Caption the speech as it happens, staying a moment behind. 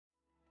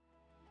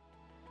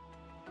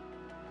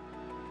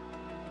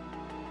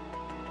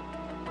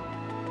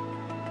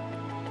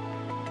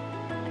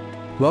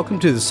Welcome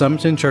to the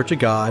Summerton Church of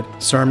God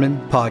Sermon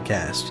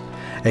Podcast,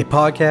 a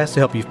podcast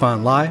to help you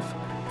find life,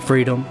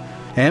 freedom,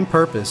 and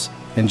purpose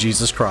in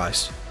Jesus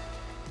Christ.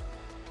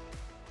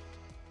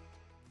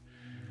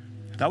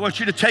 I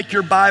want you to take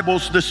your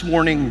Bibles this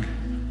morning,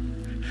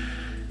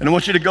 and I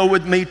want you to go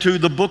with me to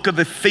the book of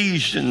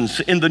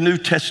Ephesians in the New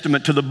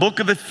Testament, to the book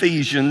of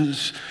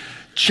Ephesians,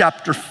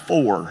 chapter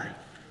 4.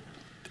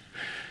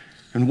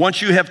 And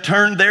once you have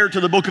turned there to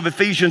the book of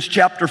Ephesians,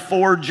 chapter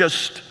 4,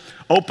 just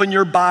open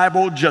your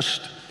Bible,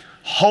 just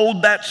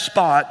hold that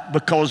spot,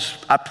 because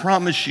I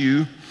promise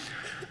you,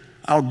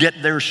 I'll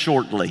get there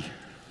shortly.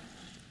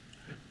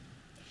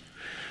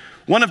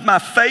 One of my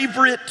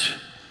favorite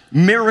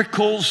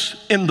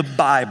miracles in the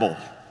Bible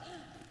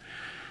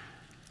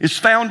is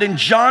found in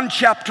John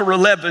chapter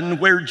 11,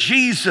 where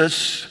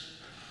Jesus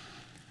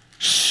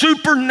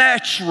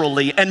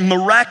supernaturally and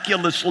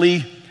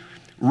miraculously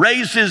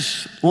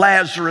raises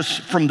Lazarus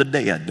from the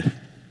dead.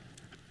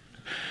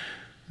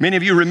 Many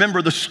of you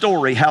remember the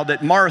story, how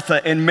that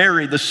Martha and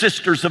Mary, the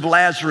sisters of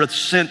Lazarus,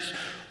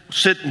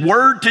 sent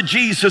word to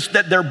Jesus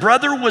that their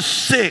brother was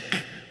sick.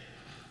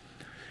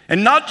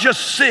 And not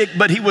just sick,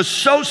 but he was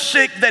so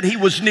sick that he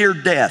was near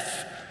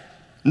death.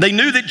 And they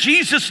knew that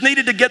Jesus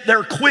needed to get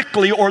there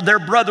quickly or their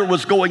brother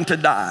was going to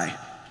die.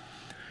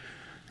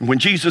 And when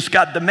Jesus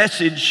got the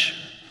message,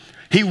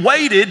 he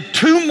waited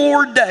 2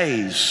 more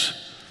days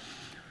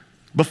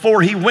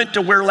before he went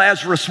to where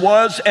Lazarus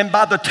was. And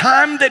by the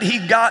time that he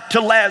got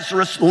to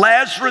Lazarus,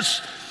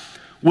 Lazarus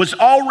was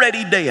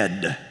already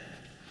dead.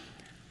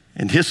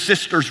 And his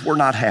sisters were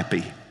not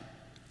happy.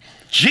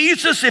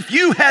 Jesus, if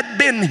you had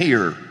been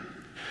here,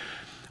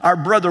 our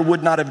brother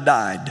would not have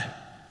died.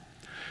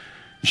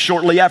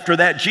 Shortly after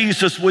that,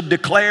 Jesus would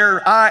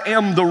declare, I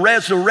am the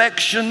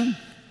resurrection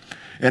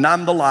and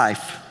I'm the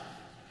life.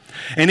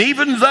 And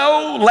even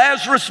though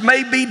Lazarus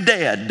may be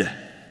dead,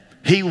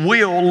 he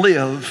will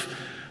live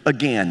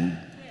again.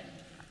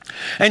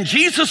 And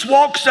Jesus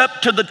walks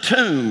up to the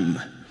tomb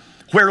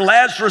where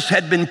Lazarus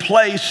had been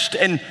placed,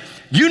 and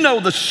you know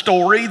the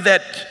story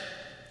that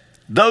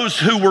those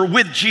who were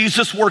with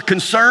Jesus were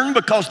concerned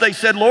because they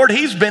said, Lord,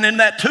 he's been in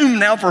that tomb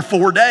now for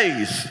 4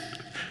 days.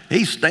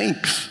 He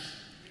stinks.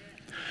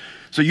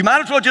 So you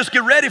might as well just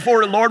get ready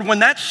for it, Lord. When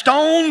that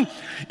stone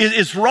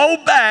is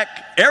rolled back,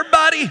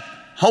 everybody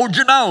hold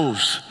your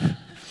nose,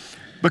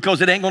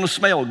 because it ain't going to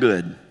smell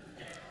good.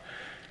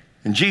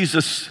 And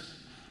Jesus,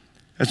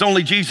 as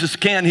only Jesus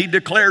can, he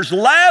declares,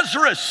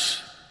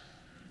 Lazarus,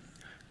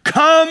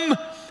 come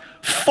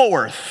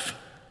forth.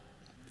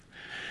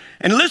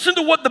 And listen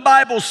to what the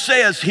Bible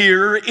says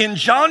here in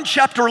John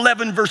chapter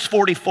 11, verse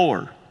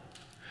 44.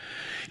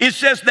 It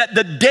says that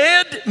the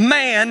dead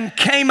man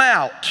came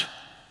out,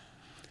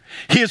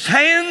 his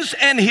hands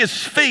and his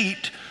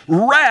feet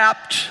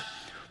wrapped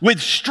with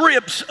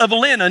strips of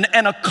linen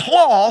and a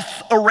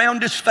cloth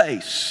around his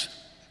face.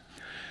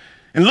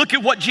 And look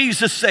at what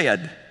Jesus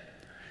said.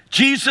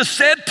 Jesus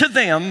said to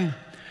them,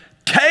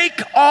 take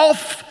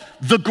off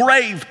the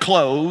grave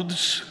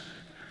clothes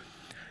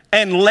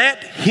and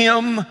let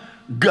him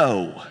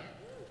go.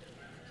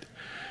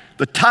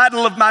 The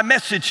title of my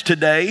message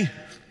today,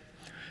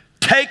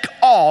 take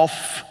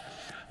off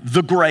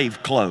the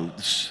grave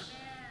clothes.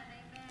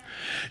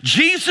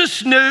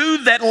 Jesus knew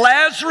that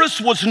Lazarus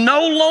was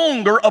no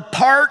longer a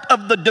part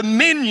of the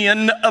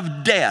dominion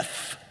of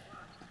death.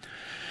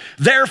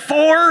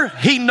 Therefore,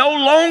 he no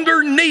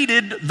longer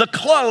needed the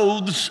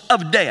clothes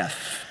of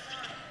death.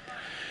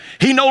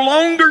 He no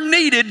longer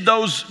needed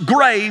those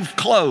grave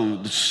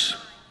clothes.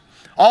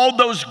 All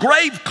those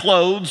grave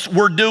clothes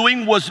were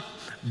doing was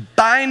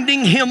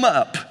binding him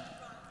up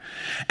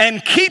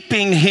and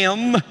keeping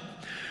him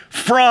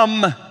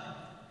from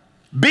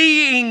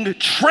being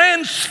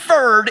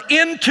transferred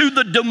into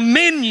the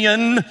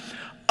dominion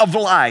of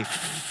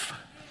life.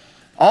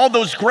 All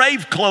those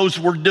grave clothes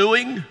were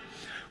doing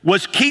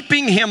was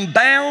keeping him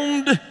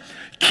bound,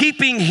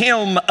 keeping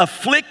him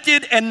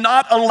afflicted, and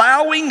not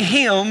allowing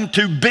him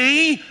to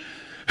be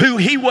who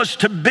he was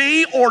to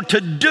be or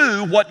to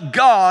do what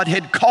God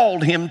had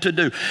called him to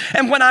do.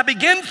 And when I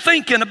began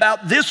thinking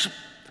about this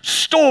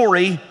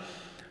story,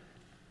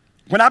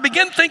 when I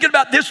begin thinking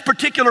about this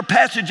particular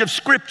passage of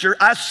Scripture,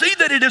 I see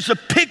that it is a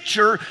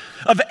picture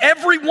of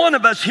every one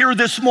of us here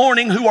this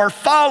morning who are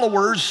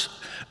followers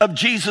of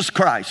Jesus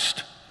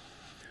Christ.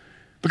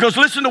 Because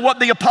listen to what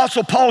the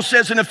Apostle Paul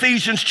says in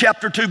Ephesians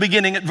chapter 2,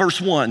 beginning at verse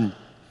 1.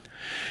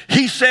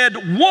 He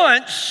said,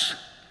 once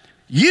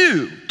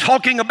you,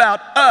 talking about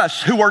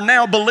us who are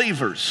now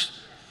believers,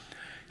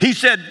 he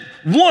said,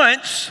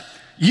 once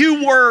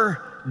you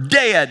were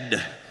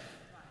dead.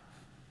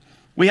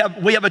 We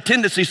have a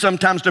tendency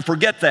sometimes to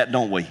forget that,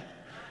 don't we?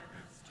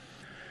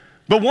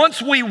 But once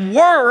we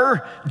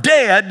were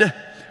dead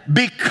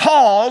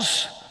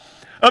because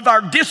of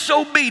our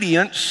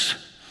disobedience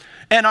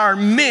and our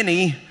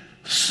many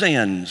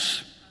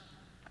sins.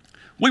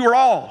 We were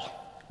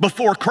all,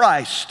 before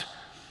Christ,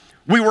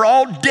 we were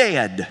all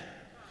dead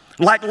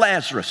like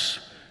Lazarus.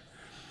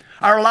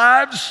 Our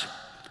lives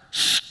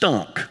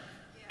stunk.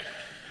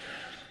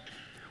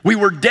 We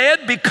were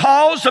dead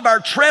because of our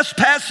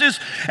trespasses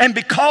and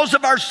because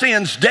of our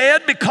sins.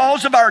 Dead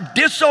because of our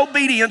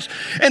disobedience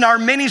and our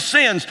many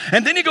sins.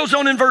 And then he goes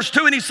on in verse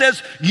 2 and he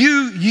says,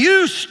 you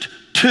used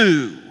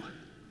to.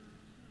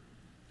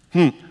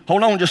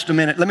 Hold on just a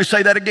minute. Let me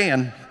say that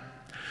again.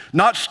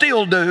 Not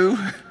still do.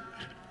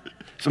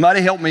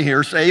 Somebody help me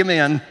here. Say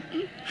amen.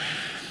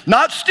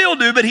 Not still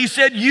do, but he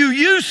said you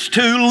used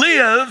to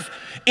live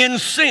in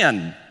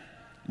sin,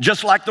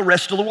 just like the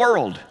rest of the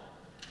world.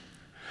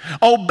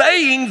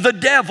 Obeying the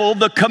devil,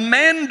 the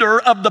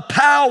commander of the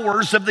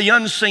powers of the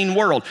unseen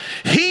world.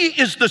 He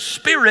is the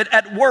spirit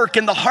at work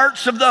in the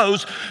hearts of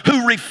those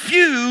who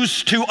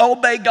refuse to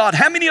obey God.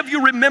 How many of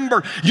you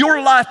remember your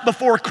life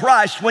before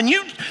Christ when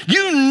you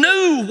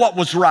knew what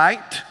was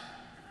right?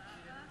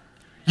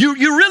 You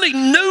really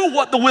knew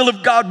what the will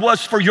of God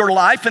was for your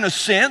life in a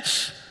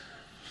sense,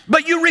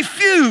 but you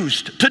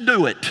refused to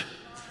do it.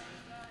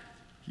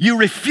 You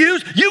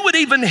refused. You would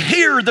even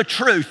hear the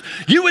truth.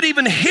 You would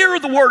even hear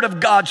the word of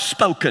God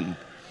spoken,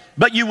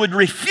 but you would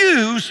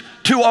refuse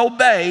to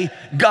obey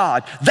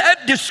God.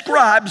 That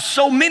describes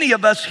so many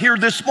of us here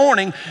this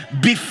morning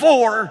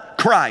before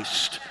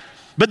Christ.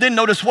 But then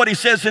notice what he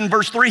says in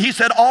verse 3. He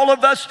said, all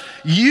of us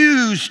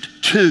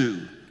used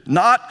to,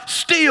 not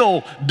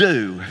still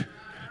do.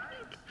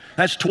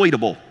 That's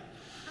tweetable.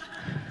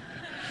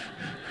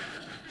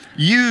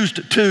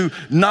 Used to,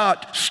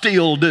 not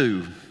still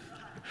do.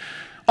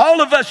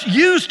 All of us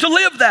used to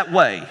live that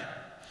way,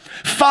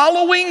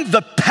 following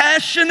the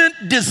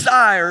passionate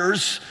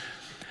desires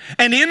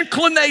and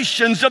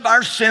inclinations of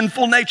our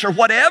sinful nature.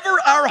 Whatever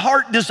our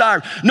heart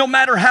desired, no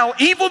matter how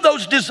evil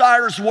those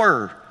desires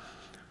were,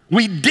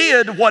 we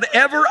did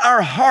whatever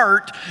our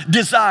heart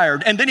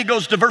desired. And then he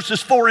goes to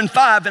verses 4 and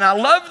 5, and I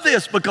love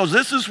this because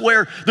this is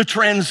where the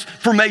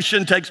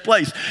transformation takes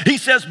place. He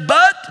says,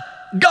 but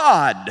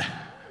God,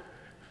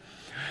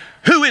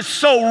 who is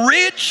so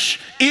rich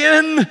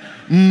in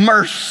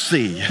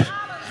mercy.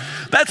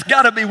 That's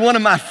got to be one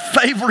of my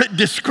favorite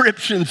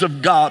descriptions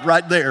of God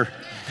right there.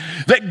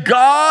 That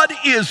God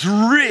is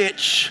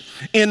rich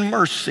in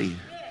mercy.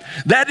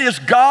 That is,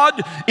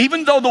 God,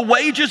 even though the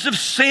wages of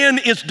sin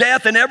is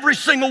death and every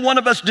single one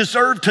of us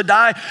deserve to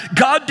die,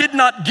 God did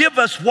not give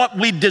us what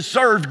we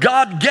deserved.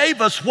 God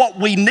gave us what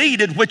we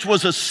needed, which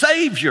was a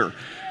Savior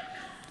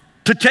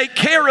to take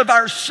care of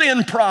our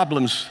sin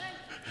problems.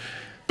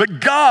 But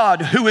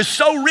God, who is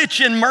so rich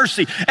in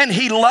mercy, and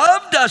he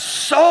loved us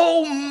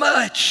so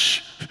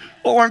much.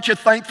 Oh, aren't you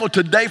thankful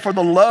today for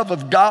the love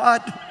of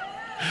God?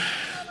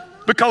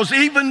 Because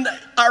even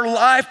our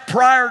life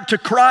prior to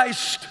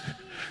Christ,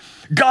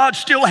 God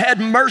still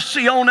had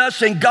mercy on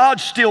us and God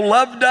still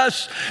loved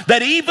us,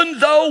 that even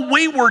though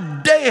we were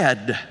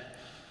dead,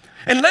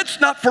 and let's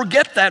not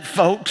forget that,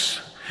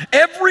 folks,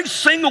 every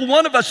single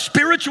one of us,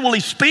 spiritually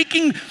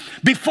speaking,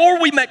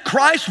 before we met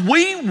Christ,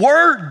 we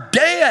were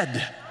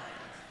dead.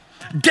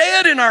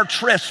 Dead in our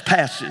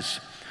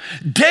trespasses,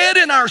 dead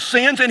in our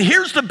sins. And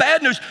here's the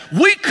bad news.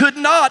 We could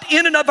not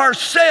in and of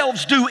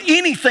ourselves do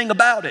anything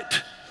about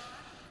it.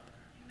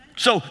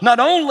 So not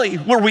only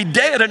were we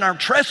dead in our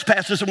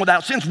trespasses and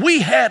without sins,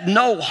 we had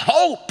no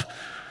hope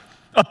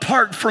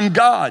apart from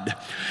God.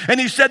 And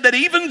he said that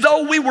even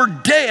though we were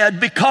dead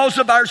because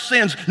of our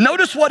sins,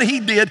 notice what he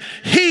did.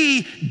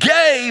 He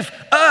gave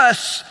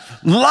us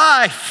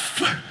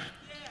life.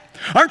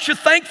 Aren't you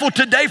thankful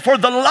today for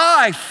the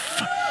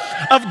life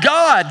of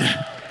God?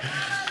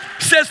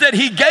 Says that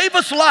he gave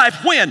us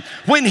life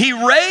when he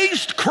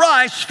raised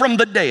Christ from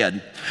the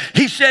dead.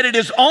 He said it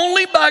is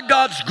only by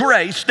God's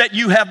grace that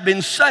you have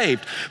been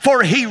saved,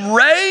 for he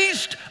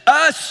raised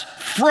us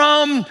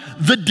from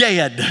the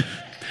dead.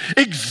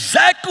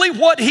 Exactly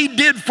what he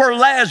did for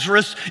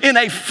Lazarus in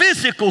a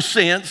physical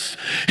sense,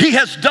 he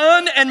has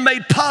done and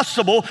made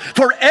possible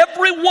for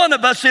every one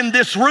of us in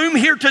this room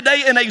here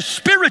today in a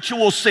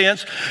spiritual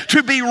sense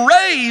to be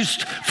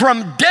raised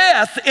from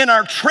death in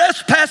our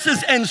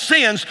trespasses and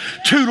sins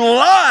to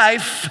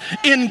life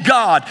in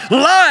God,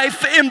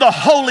 life in the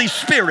Holy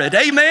Spirit.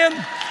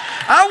 Amen.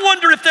 I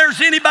wonder if there's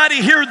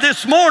anybody here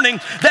this morning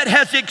that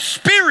has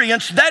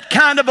experienced that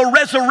kind of a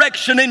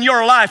resurrection in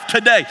your life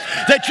today.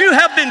 That you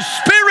have been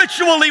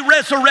spiritually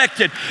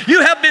resurrected.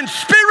 You have been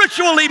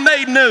spiritually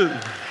made new.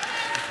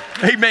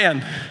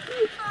 Amen.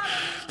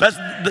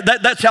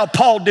 That's how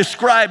Paul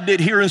described it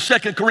here in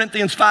 2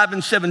 Corinthians 5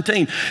 and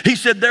 17. He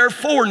said,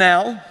 therefore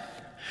now,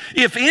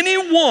 if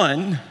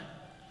anyone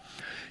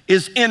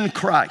is in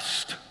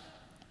Christ,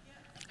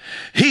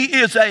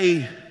 he is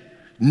a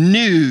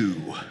new.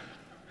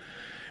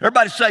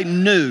 Everybody say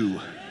new.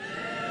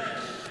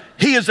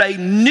 He is a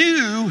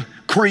new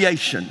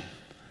creation.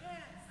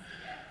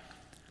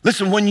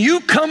 Listen, when you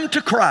come to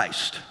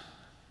Christ,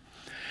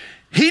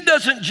 he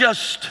doesn't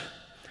just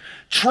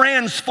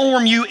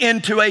transform you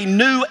into a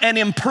new and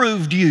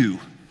improved you.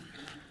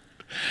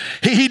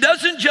 He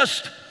doesn't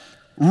just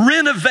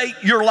renovate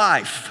your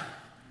life.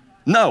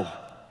 No.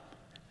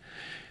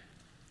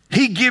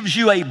 He gives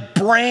you a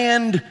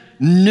brand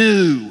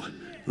new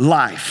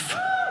life.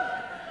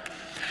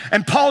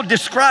 And Paul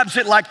describes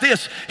it like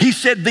this. He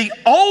said, the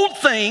old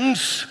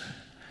things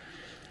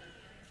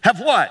have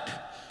what?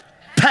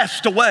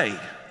 Passed away.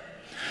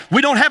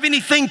 We don't have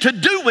anything to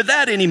do with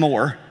that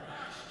anymore.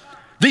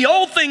 The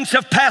old things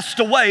have passed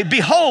away.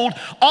 Behold,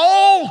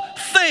 all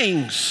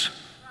things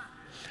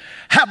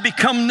have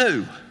become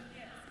new.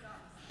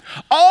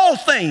 All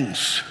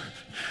things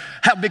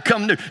have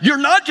become new. You're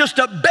not just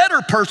a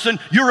better person,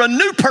 you're a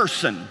new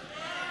person.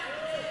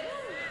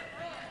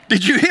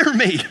 Did you hear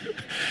me?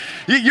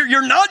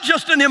 You're not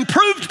just an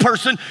improved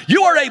person,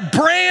 you are a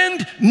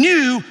brand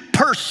new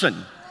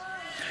person.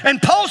 And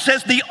Paul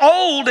says the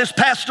old has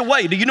passed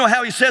away. Do you know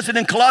how he says it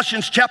in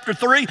Colossians chapter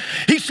 3?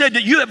 He said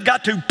that you have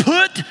got to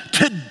put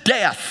to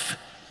death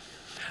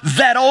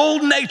that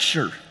old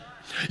nature.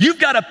 You've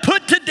got to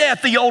put to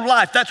death the old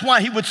life. That's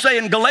why he would say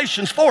in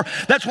Galatians 4,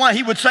 that's why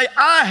he would say,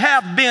 I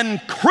have been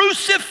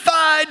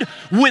crucified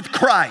with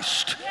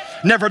Christ.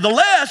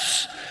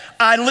 Nevertheless,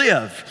 I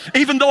live.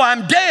 Even though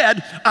I'm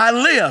dead, I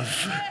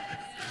live.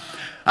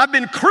 I've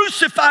been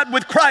crucified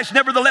with Christ,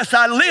 nevertheless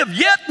I live,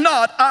 yet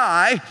not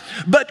I,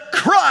 but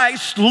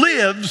Christ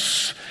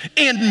lives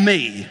in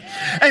me.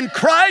 And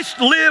Christ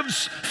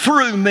lives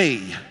through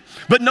me.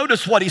 But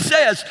notice what he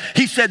says.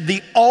 He said,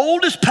 the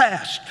old is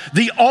past.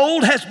 The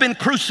old has been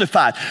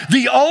crucified.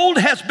 The old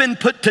has been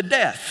put to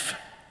death.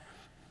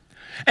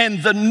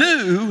 And the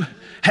new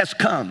has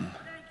come.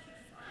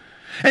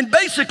 And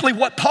basically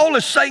what Paul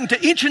is saying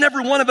to each and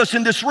every one of us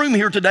in this room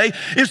here today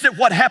is that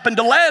what happened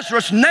to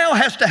Lazarus now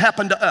has to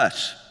happen to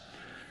us.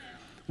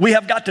 We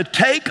have got to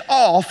take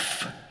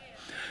off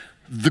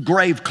the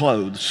grave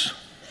clothes.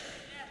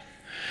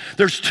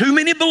 There's too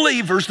many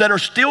believers that are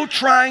still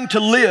trying to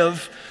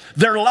live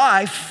their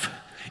life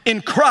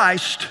in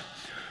Christ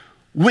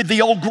with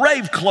the old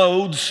grave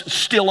clothes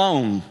still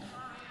on.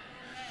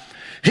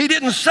 He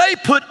didn't say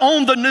put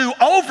on the new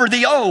over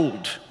the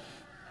old.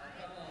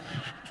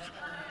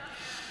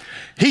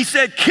 He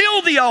said,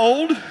 kill the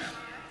old,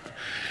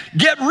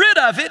 get rid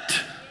of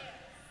it,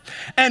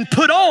 and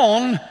put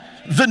on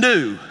the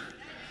new.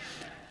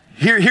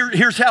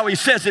 Here's how he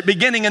says it,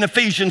 beginning in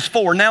Ephesians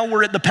 4. Now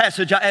we're at the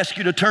passage I asked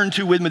you to turn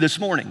to with me this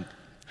morning.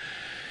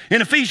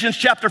 In Ephesians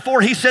chapter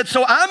 4, he said,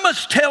 so I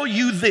must tell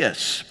you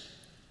this.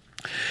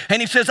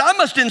 And he says, I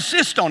must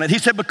insist on it. He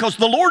said, because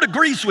the Lord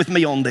agrees with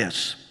me on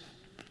this.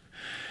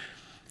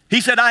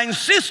 He said, I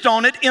insist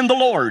on it in the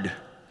Lord,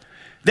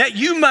 that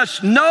you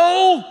must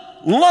no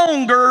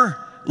longer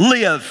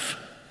live.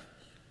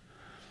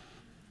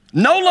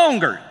 No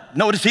longer.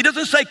 Notice he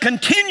doesn't say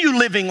continue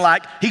living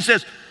like, he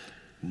says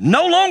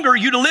no longer are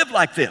you to live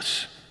like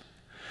this.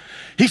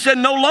 He said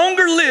no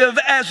longer live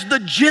as the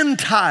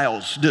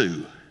Gentiles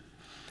do.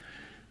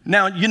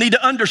 Now you need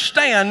to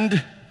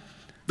understand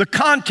the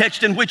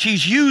context in which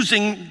he's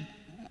using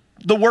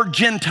the word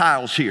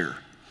Gentiles here.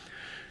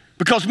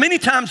 Because many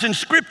times in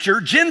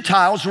Scripture,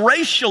 Gentiles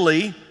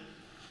racially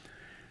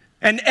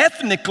and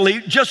ethnically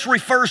just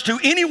refers to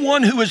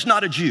anyone who is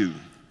not a Jew.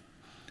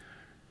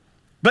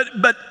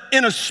 But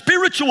in a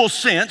spiritual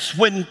sense,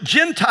 when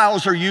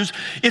Gentiles are used,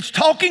 it's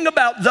talking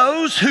about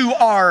those who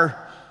are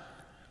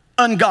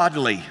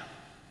ungodly,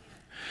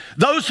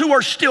 those who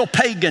are still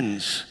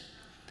pagans,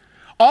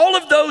 all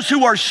of those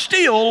who are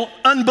still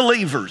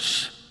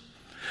unbelievers,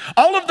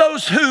 all of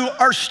those who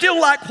are still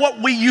like what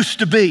we used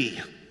to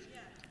be.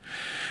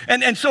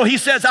 And so he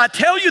says, I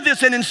tell you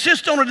this and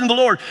insist on it in the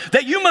Lord,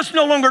 that you must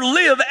no longer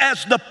live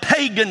as the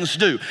pagans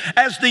do,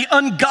 as the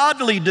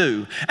ungodly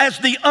do, as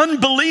the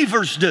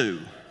unbelievers do,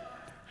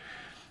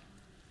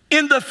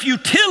 in the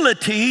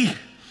futility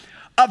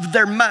of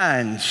their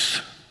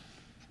minds.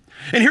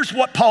 And here's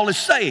what Paul is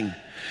saying.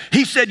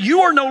 He said,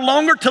 you are no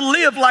longer to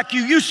live like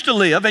you used to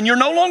live, and you're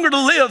no longer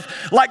to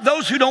live like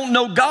those who don't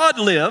know God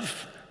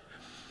live,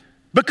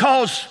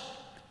 because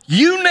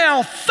you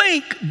now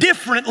think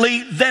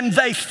differently than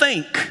they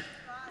think.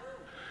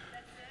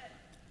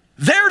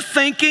 Their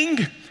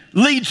thinking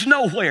leads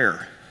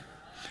nowhere,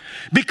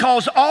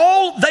 because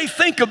all they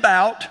think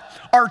about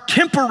are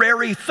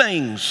temporary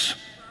things.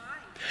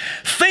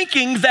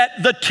 Thinking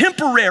that the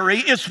temporary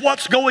is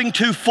what's going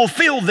to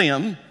fulfill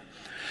them.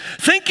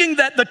 Thinking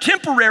that the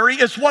temporary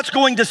is what's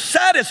going to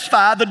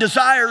satisfy the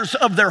desires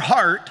of their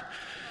heart.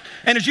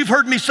 And as you've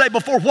heard me say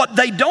before, what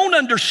they don't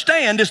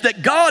understand is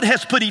that God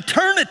has put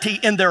eternity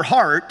in their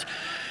heart,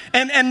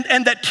 and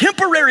that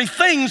temporary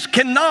things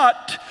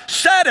cannot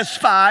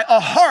satisfy a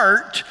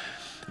heart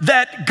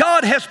that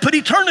God has put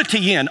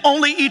eternity in.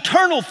 Only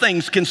eternal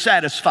things can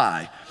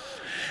satisfy.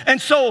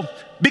 And so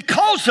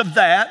because of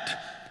that,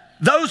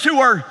 those who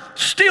are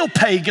still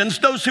pagans,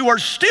 those who are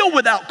still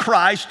without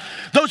Christ,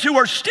 those who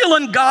are still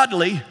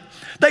ungodly,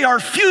 they are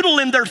futile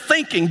in their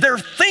thinking. Their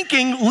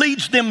thinking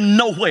leads them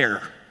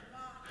nowhere,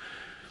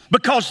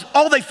 because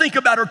all they think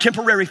about are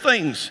temporary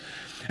things.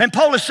 And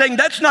Paul is saying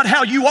that's not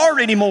how you are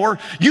anymore.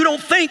 You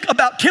don't think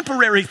about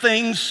temporary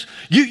things.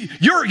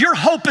 Your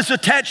hope is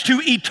attached to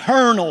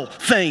eternal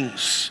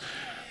things.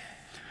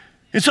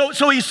 And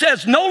so he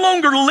says, no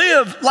longer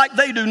live like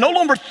they do, no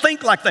longer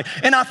think like they.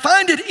 And I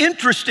find it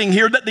interesting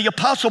here that the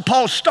Apostle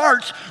Paul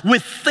starts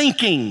with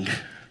thinking,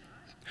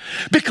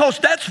 because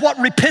that's what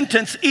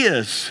repentance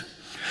is.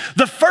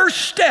 The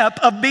first step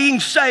of being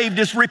saved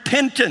is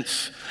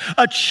repentance,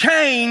 a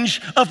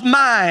change of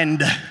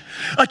mind,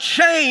 a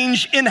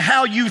change in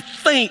how you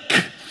think.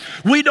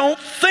 We don't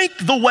think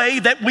the way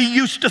that we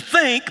used to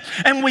think,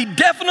 and we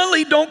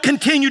definitely don't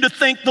continue to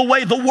think the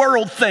way the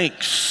world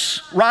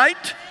thinks,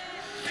 right?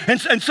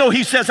 And so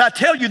he says, I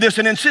tell you this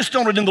and insist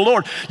on it in the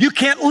Lord. You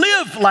can't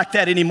live like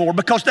that anymore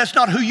because that's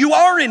not who you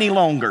are any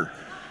longer.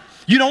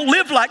 You don't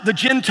live like the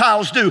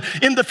Gentiles do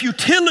in the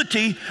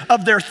futility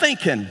of their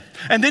thinking.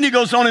 And then he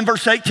goes on in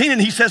verse 18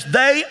 and he says,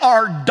 they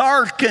are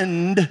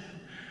darkened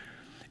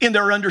in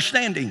their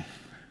understanding.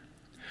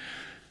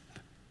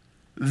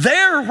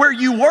 They're where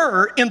you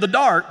were in the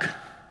dark,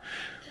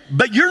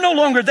 but you're no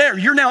longer there.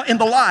 You're now in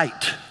the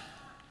light.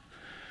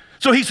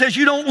 So he says,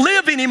 you don't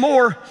live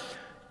anymore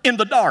in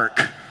the dark.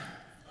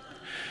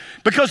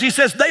 Because he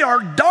says they are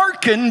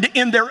darkened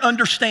in their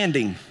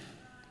understanding.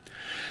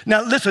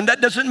 Now listen,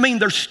 that doesn't mean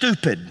they're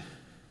stupid.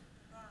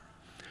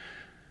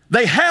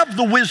 They have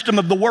the wisdom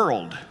of the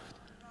world.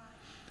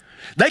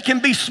 They can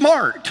be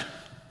smart.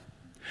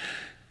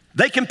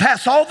 They can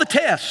pass all the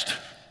tests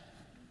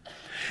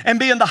and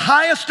be in the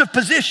highest of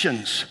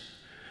positions,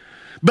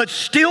 but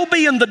still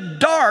be in the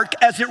dark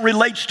as it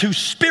relates to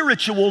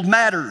spiritual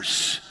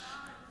matters.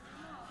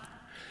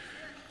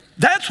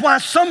 That's why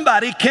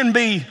somebody can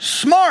be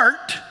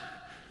smart,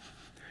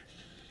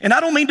 and I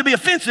don't mean to be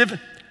offensive,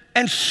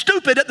 and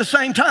stupid at the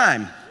same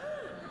time.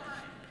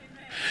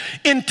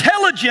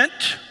 Intelligent,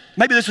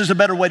 maybe this is a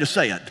better way to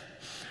say it,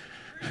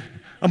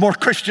 a more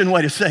Christian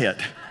way to say it.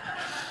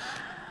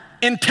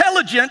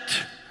 Intelligent,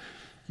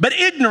 but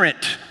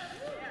ignorant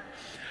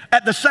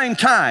at the same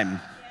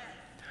time.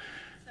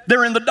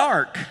 They're in the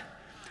dark.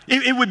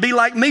 It would be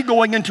like me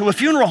going into a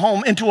funeral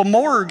home, into a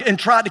morgue, and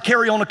try to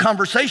carry on a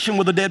conversation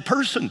with a dead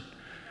person.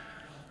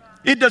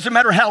 It doesn't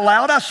matter how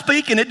loud I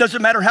speak, and it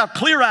doesn't matter how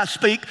clear I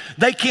speak,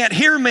 they can't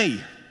hear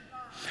me.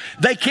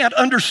 They can't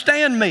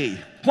understand me.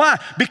 Why?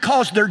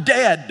 Because they're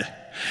dead.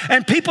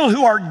 And people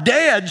who are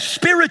dead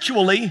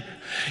spiritually,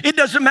 it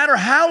doesn't matter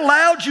how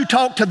loud you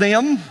talk to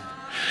them.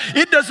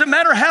 It doesn't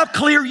matter how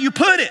clear you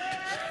put it.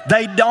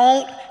 They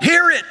don't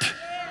hear it.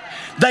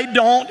 They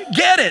don't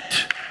get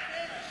it.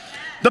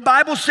 The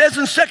Bible says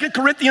in 2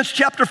 Corinthians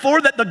chapter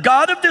 4 that the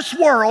God of this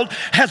world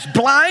has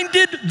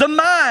blinded the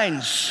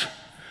minds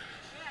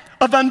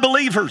of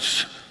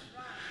unbelievers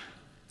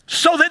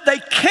so that they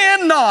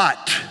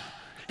cannot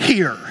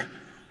hear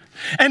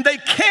and they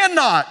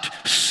cannot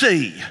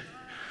see.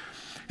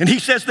 And he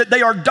says that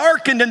they are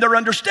darkened in their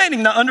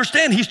understanding. Now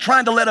understand, he's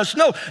trying to let us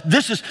know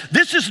this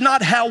is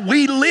not how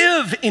we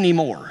live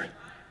anymore.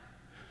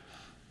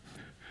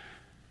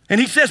 And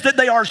he says that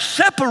they are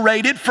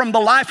separated from the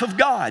life of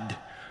God.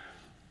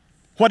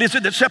 What is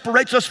it that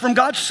separates us from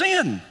God?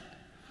 Sin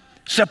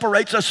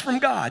separates us from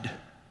God.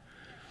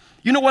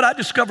 You know what I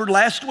discovered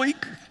last week?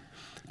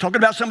 Talking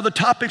about some of the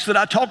topics that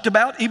I talked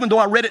about, even though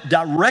I read it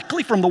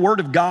directly from the Word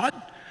of God,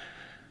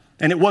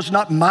 and it was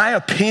not my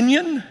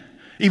opinion,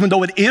 even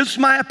though it is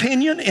my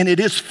opinion, and it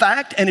is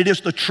fact, and it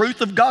is the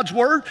truth of God's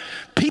Word,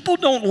 people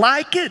don't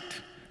like it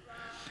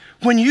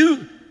when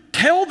you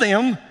tell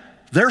them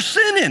they're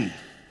sinning.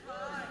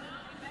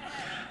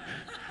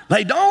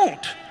 They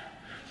don't.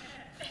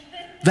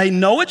 They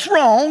know it's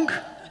wrong.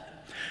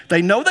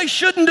 They know they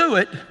shouldn't do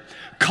it.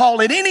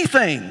 Call it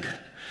anything,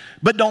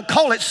 but don't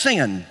call it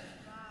sin.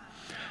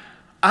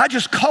 I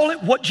just call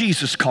it what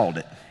Jesus called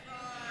it.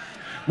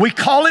 We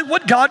call it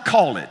what God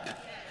called it.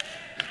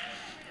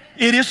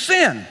 It is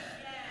sin.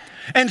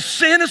 And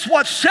sin is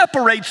what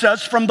separates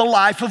us from the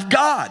life of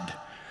God.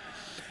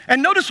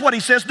 And notice what he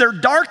says, they're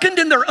darkened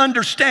in their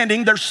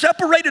understanding. They're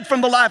separated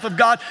from the life of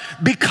God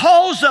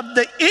because of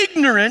the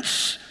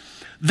ignorance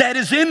that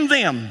is in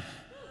them.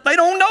 They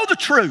don't know the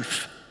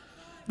truth.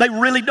 They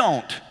really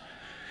don't.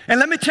 And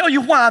let me tell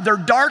you why they're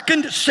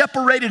darkened,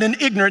 separated, and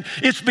ignorant.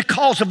 It's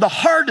because of the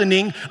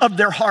hardening of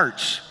their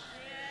hearts.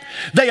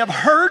 They have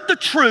heard the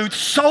truth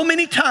so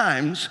many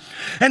times,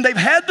 and they've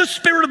had the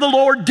Spirit of the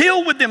Lord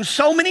deal with them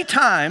so many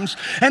times,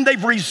 and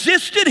they've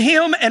resisted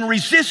Him and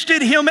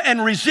resisted Him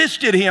and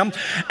resisted Him,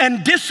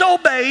 and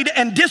disobeyed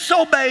and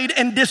disobeyed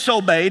and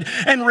disobeyed,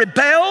 and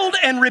rebelled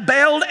and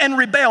rebelled and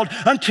rebelled,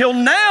 until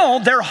now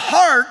their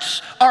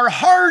hearts are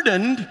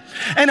hardened,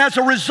 and as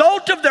a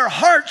result of their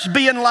hearts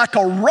being like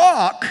a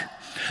rock,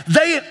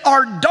 they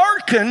are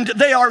darkened,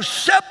 they are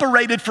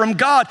separated from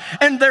God,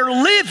 and they're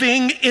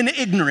living in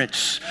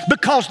ignorance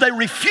because they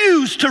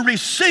refuse to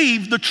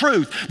receive the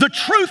truth. The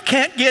truth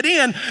can't get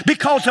in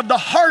because of the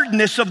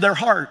hardness of their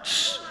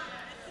hearts.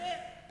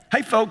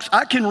 Hey folks,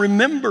 I can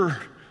remember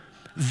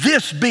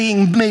this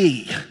being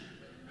me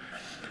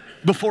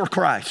before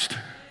Christ.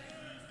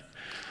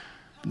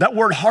 That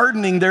word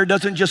hardening there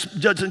doesn't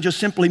just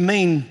simply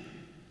mean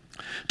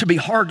to be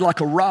hard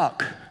like a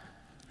rock.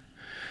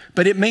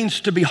 But it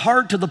means to be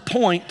hard to the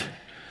point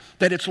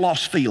that it's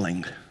lost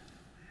feeling,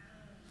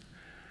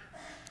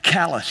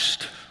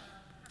 calloused,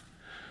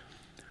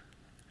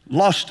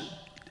 lost,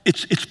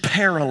 it's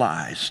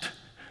paralyzed,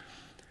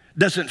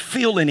 doesn't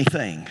feel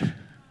anything.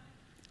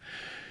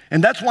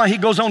 And that's why he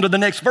goes on to the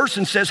next verse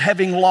and says,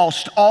 having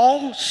lost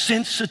all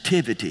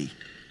sensitivity.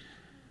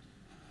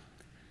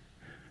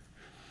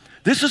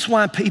 This is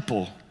why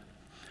people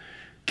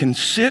can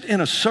sit in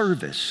a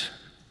service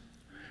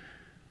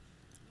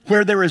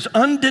where there is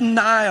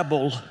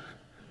undeniable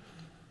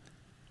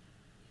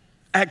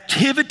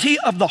activity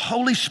of the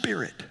Holy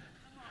Spirit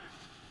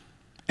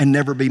and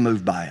never be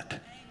moved by it.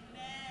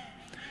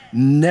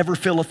 Never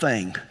feel a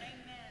thing.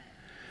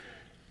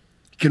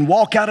 You can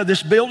walk out of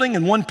this building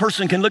and one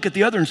person can look at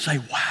the other and say,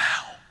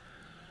 wow.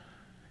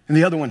 And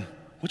the other one,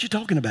 what you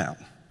talking about?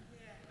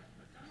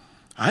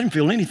 I didn't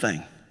feel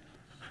anything.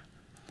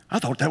 I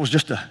thought that was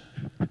just a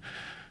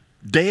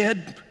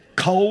dead,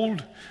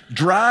 cold,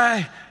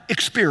 dry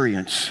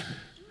experience.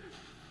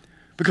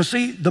 Because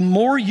see, the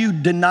more you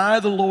deny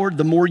the Lord,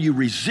 the more you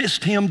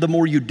resist Him, the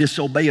more you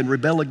disobey and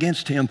rebel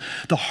against Him,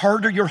 the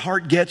harder your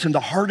heart gets, and the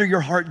harder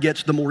your heart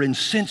gets, the more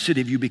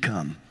insensitive you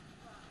become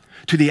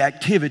to the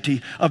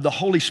activity of the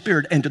Holy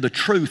Spirit and to the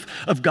truth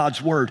of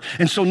God's Word.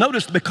 And so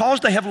notice,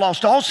 because they have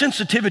lost all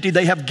sensitivity,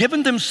 they have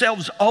given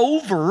themselves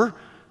over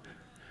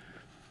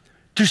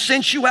to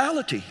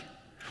sensuality.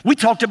 We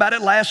talked about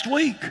it last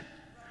week.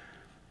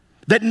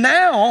 That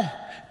now,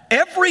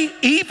 every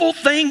evil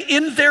thing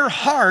in their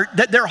heart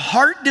that their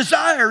heart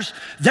desires,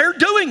 they're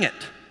doing it.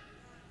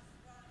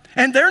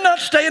 And they're not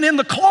staying in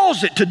the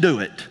closet to do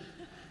it.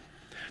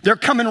 They're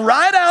coming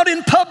right out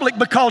in public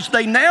because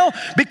they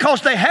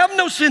have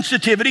no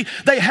sensitivity,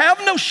 they have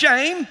no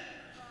shame,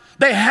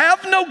 they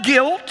have no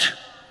guilt,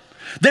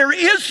 there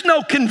is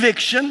no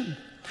conviction.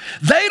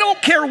 They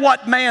don't care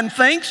what man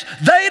thinks,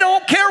 they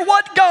don't care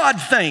what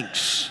God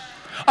thinks.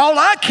 All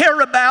I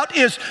care about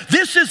is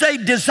this is a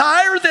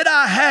desire that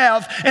I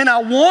have, and I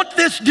want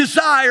this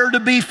desire to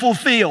be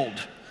fulfilled.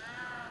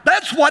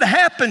 That's what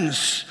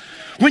happens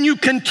when you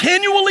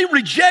continually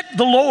reject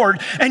the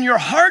Lord and your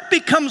heart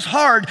becomes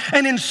hard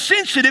and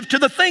insensitive to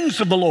the things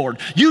of the Lord.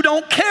 You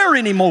don't care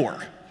anymore.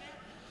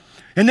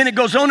 And then it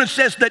goes on and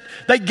says that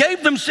they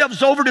gave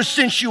themselves over to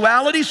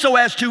sensuality so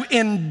as to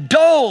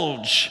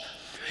indulge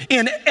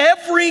in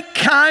every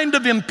kind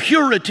of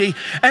impurity,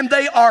 and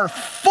they are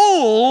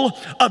full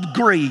of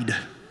greed.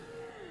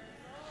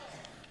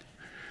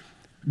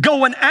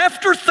 Going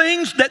after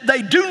things that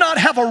they do not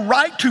have a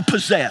right to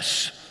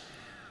possess.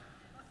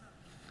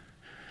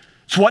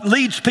 It's what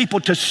leads people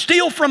to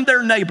steal from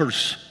their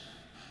neighbors.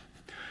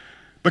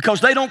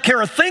 Because they don't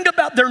care a thing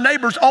about their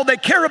neighbors. All they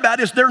care about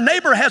is their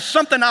neighbor has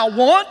something I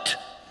want,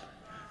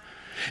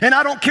 and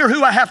I don't care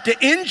who I have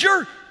to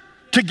injure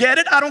to get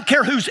it. I don't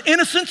care whose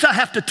innocence I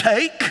have to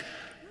take.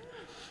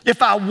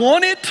 If I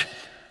want it,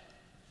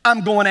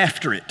 I'm going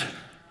after it.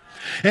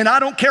 And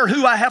I don't care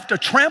who I have to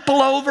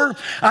trample over.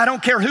 I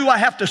don't care who I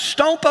have to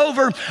stomp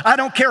over. I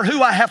don't care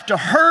who I have to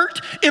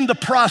hurt in the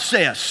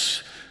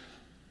process.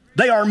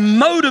 They are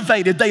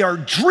motivated. They are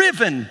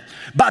driven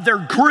by their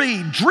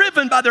greed,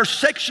 driven by their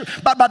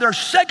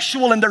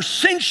sexual and their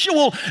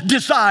sensual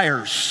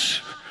desires.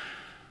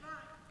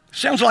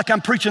 Sounds like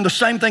I'm preaching the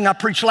same thing I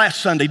preached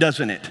last Sunday,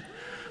 doesn't it?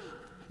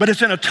 But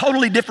it's in a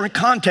totally different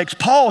context.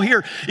 Paul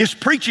here is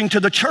preaching to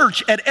the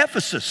church at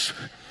Ephesus.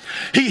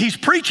 He's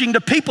preaching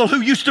to people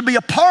who used to be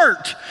a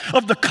part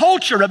of the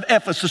culture of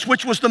Ephesus,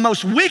 which was the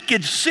most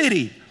wicked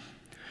city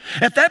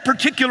at that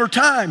particular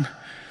time.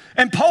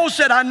 And Paul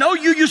said, I know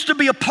you used to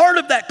be a part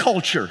of that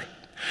culture.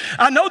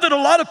 I know that a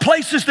lot of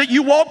places that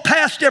you walk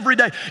past every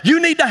day, you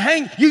used to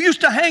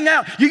hang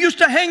out. You used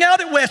to hang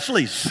out at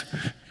Wesley's.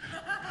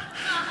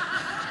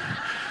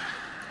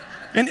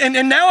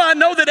 And now I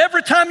know that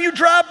every time you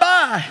drive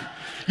by,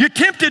 you're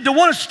tempted to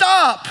want to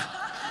stop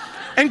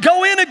and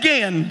go in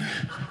again.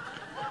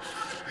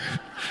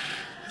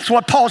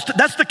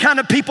 That's the kind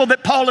of people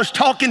that Paul is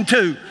talking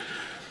to.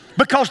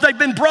 Because they've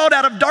been brought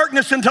out of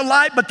darkness into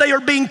light, but they are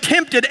being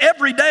tempted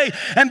every day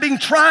and being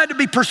tried to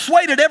be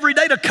persuaded every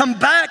day to come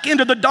back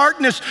into the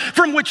darkness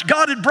from which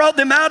God had brought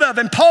them out of.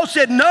 And Paul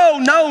said, no,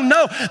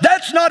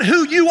 that's not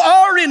who you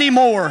are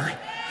anymore.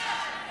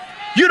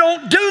 You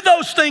don't do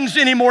those things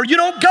anymore. You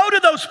don't go to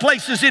those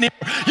places anymore.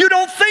 You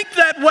don't think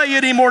that way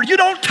anymore. You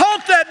don't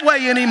talk that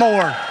way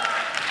anymore.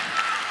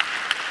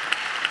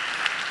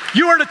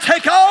 You are to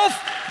take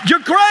off your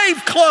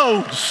grave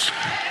clothes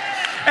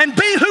and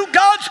be who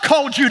God's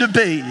called you to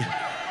be.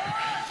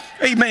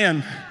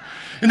 Amen.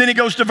 And then he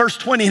goes to verse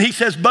 20 and he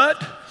says,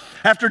 but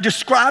after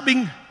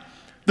describing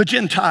the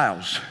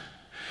Gentiles,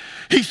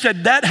 he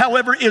said, that,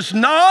 however, is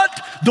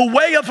not the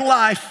way of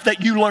life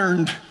that you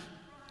learned.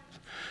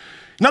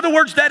 In other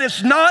words, that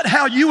is not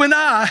how you and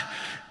I,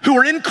 who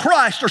are in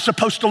Christ, are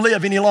supposed to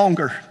live any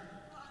longer.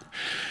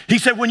 He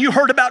said, when you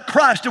heard about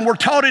Christ and were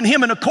taught in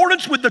Him in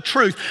accordance with the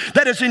truth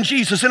that is in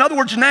Jesus. In other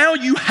words, now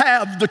you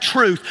have the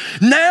truth.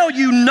 Now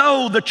you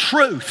know the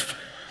truth.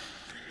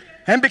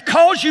 And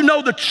because you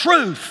know the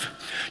truth,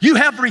 You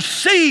have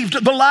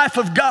received the life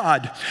of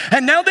God.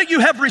 And now that you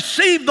have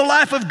received the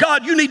life of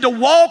God, you need to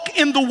walk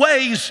in the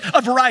ways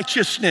of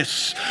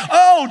righteousness.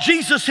 Oh,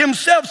 Jesus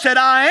himself said,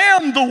 I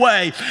am the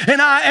way,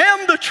 and I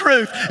am the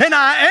truth, and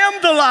I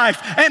am the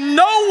life, and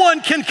no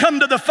one can come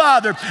to the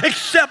Father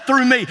except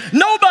through me.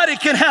 Nobody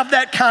can have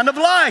that kind of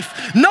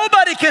life.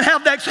 Nobody can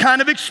have that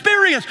kind of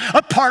experience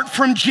apart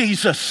from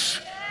Jesus.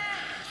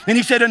 And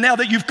he said, and now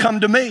that you've come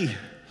to me,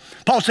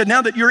 Paul said,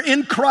 now that you're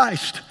in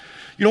Christ,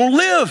 you don't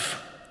live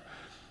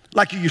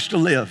like you used to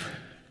live.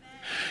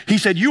 He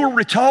said, you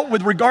were taught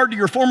with regard to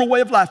your former way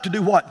of life to do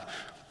what?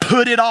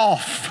 Put it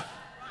off.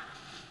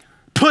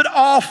 Put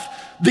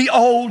off the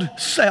old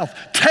self.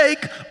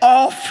 Take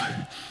off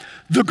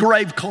the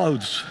grave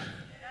clothes.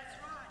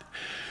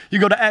 You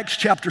go to Acts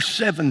chapter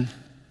 7,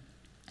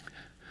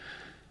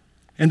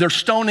 and they're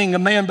stoning a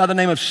man by the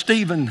name of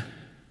Stephen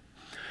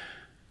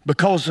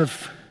because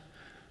of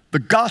the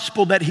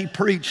gospel that he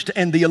preached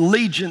and the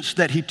allegiance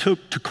that he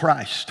took to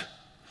Christ.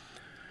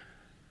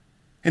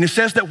 And it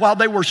says that while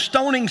they were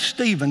stoning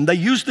Stephen, they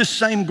used this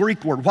same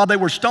Greek word. While they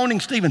were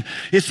stoning Stephen,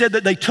 it said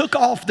that they took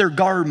off their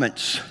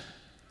garments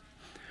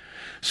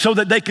so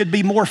that they could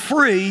be more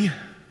free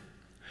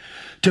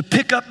to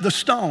pick up the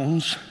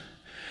stones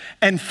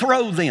and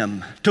throw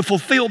them to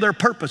fulfill their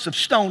purpose of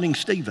stoning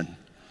Stephen.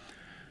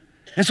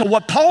 And so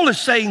what Paul is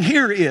saying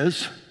here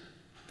is,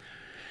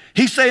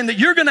 he's saying that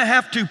you're going to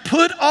have to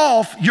put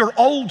off your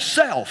old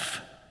self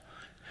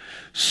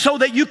so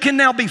that you can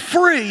now be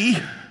free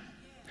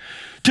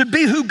to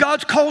be who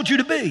God's called you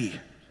to be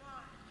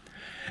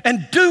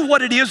and do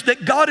what it is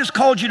that God has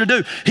called you to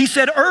do. He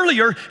said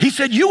earlier, he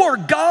said, you are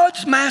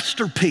God's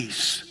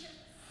masterpiece,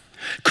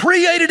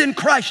 created in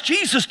Christ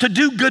Jesus to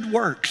do good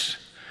works.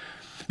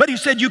 But he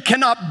said you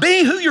cannot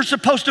be who you're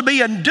supposed to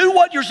be and do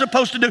what you're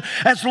supposed to do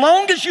as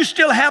long as you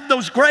still have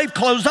those grave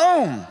clothes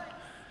on.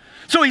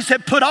 So he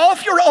said, put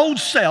off your old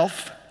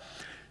self,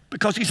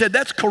 because he said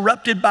that's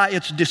corrupted by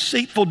its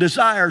deceitful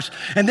desires.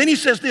 And then he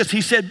says this, he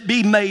said,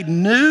 be made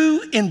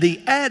new in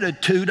the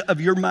attitude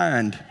of your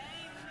mind.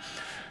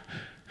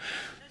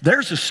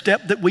 There's a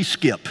step that we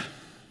skip.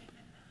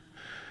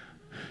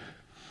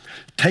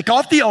 Take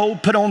off the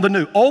old, put on the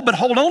new. Oh, but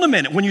hold on a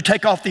minute. When you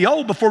take off the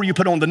old before you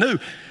put on the new,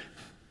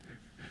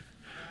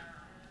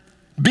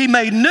 be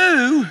made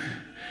new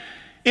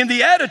in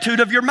the attitude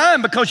of your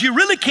mind, because you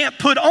really can't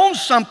put on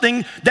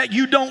something that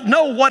you don't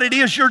know what it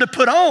is you're to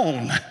put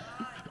on.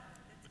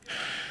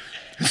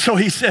 So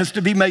he says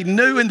to be made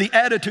new in the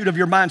attitude of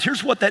your minds.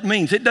 Here's what that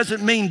means. It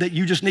doesn't mean that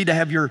you just need to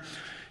have your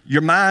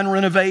mind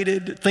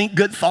renovated, think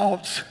good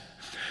thoughts.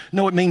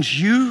 No, it means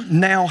you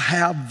now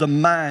have the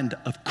mind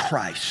of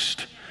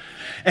Christ.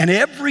 And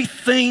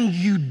everything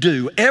you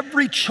do,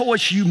 every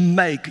choice you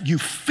make, you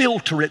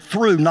filter it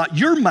through not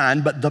your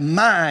mind, but the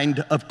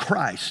mind of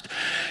Christ.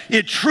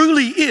 It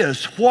truly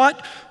is,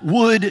 what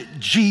would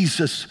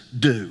Jesus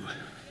do?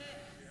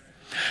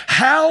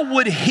 How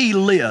would he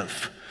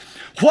live?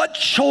 What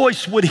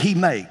choice would he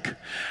make?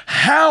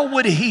 How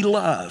would he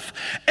love?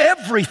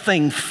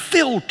 Everything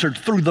filtered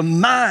through the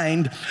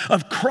mind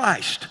of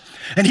Christ.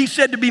 And he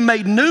said to be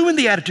made new in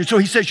the attitude. So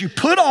he says you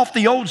put off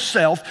the old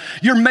self,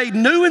 you're made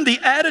new in the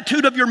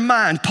attitude of your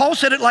mind. Paul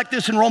said it like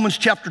this in Romans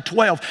chapter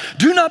 12.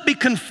 Do not be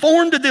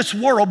conformed to this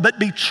world, but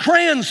be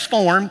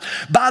transformed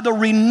by the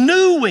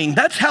renewing.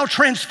 That's how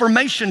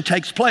transformation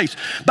takes place.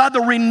 By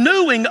the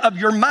renewing of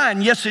your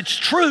mind. Yes, it's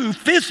true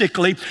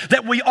physically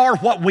that we are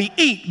what we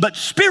eat, but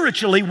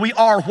spiritually we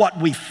are what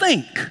we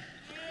think.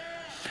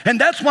 And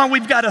that's why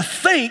we've got to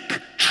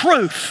think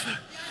truth.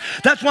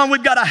 That's why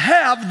we've got to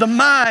have the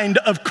mind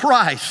of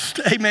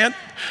Christ. Amen.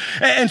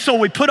 And so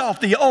we put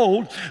off the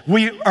old.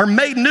 We are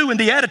made new in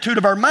the attitude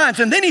of our minds.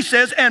 And then he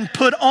says, and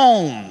put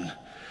on.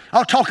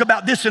 I'll talk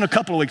about this in a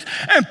couple of weeks.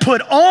 And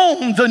put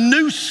on the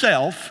new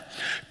self,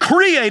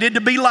 created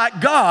to be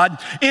like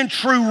God in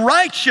true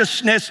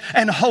righteousness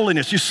and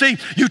holiness. You see,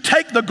 you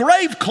take the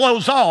grave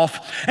clothes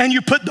off and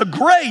you put the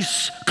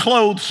grace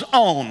clothes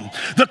on.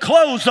 The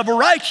clothes of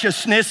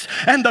righteousness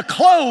and the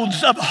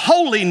clothes of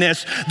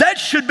holiness. That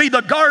should be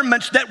the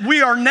garments that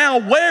we are now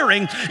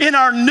wearing in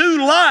our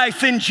new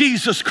life in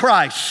Jesus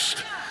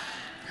Christ.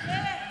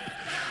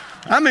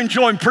 I'm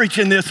enjoying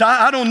preaching this.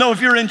 I don't know if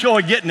you're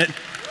enjoying getting it.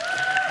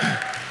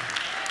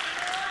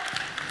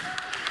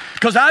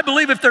 Because I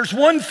believe if there's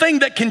one thing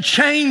that can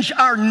change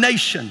our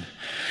nation,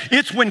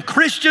 it's when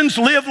Christians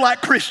live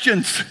like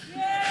Christians.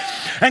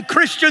 And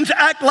Christians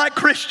act like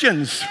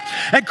Christians.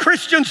 And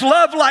Christians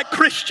love like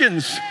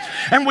Christians.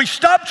 And we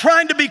stop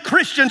trying to be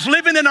Christians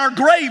living in our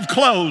grave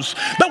clothes.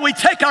 But we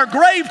take our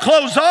grave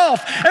clothes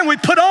off and we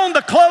put on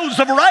the clothes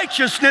of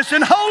righteousness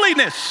and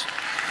holiness.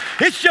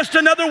 It's just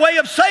another way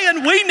of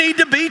saying we need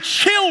to be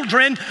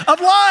children of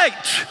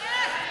light.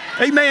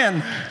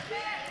 Amen.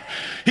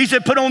 He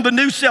said, put on the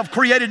new self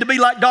created to be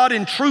like God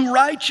in true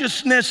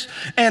righteousness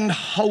and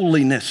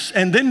holiness.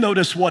 And then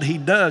notice what he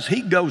does.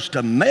 He goes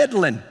to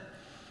meddling.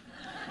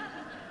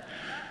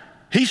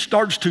 He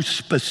starts to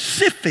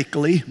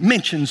specifically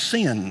mention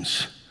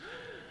sins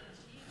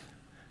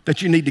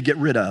that you need to get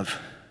rid of.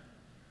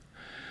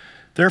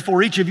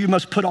 Therefore, each of you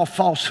must put off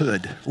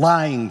falsehood,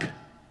 lying.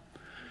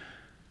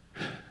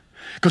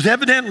 Because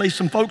evidently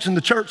some folks in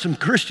the church, some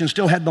Christians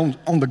still had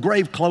on the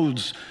grave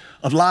clothes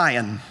of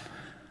lying.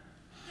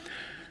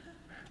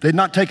 They'd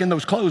not taken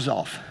those clothes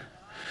off.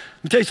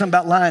 Let me tell you something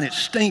about lying. It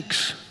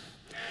stinks.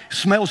 It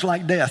smells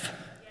like death.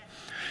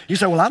 You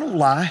say, well, I don't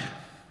lie.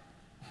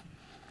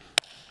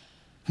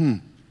 You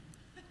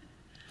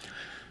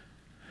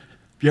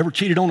ever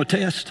cheated on a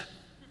test?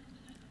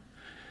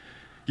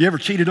 You ever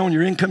cheated on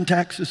your income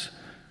taxes?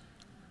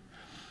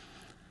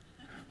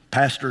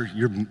 Pastor,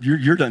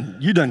 you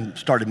done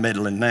started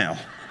meddling now.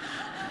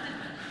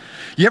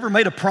 You ever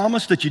made a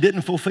promise that you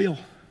didn't fulfill?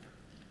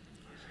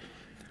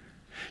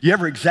 You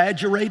ever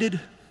exaggerated?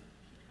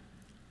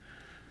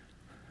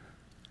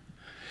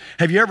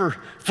 Have you ever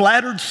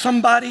flattered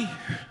somebody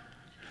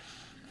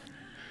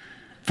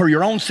for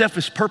your own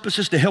selfish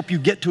purposes to help you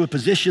get to a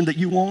position that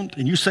you want,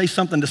 and you say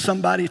something to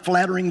somebody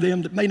flattering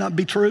them that may not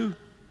be true,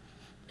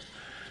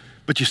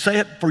 but you say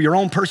it for your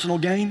own personal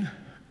gain?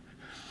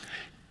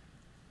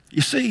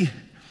 You see,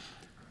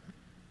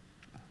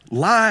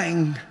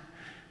 lying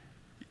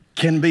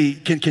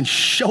can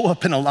show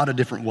up in a lot of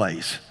different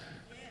ways.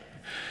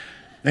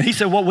 And he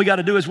said, what we got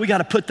to do is we got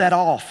to put that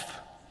off.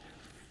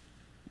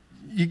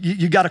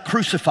 You got to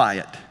crucify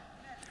it.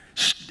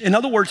 In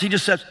other words, he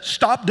just says,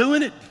 stop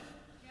doing it.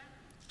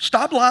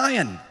 Stop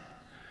lying.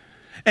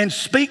 And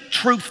speak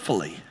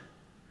truthfully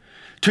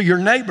to your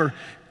neighbor.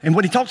 And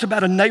when he talks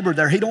about a neighbor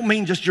there, he don't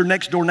mean just your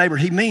next door neighbor.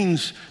 He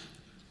means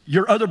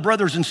your other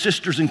brothers and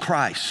sisters in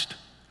Christ.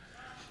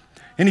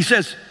 And he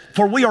says,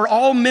 for we are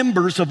all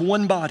members of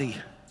one body.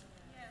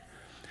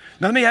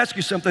 Now let me ask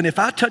you something. If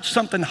I touch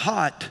something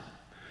hot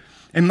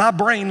and my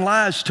brain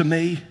lies to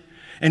me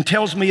and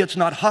tells me it's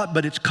not hot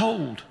but it's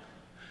cold,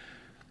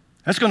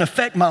 that's going to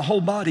affect my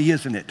whole body,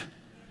 isn't it?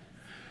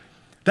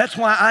 That's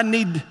why I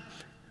need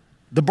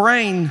the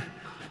brain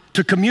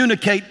to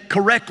communicate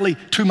correctly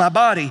to my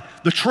body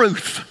the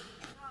truth,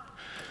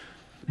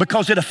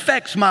 because it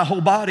affects my whole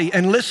body.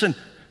 And listen,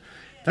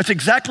 that's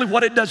exactly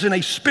what it does in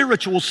a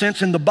spiritual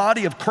sense in the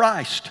body of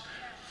Christ.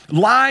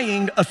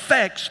 Lying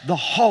affects the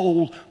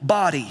whole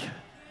body.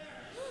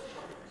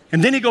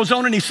 And then he goes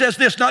on and he says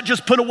this, not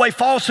just put away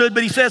falsehood,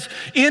 but he says,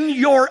 in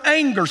your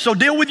anger. So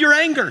deal with your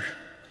anger.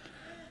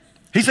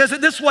 He says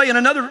it this way in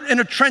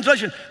a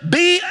translation,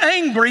 be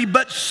angry,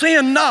 but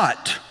sin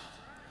not.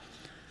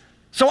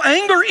 So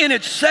anger in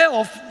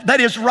itself,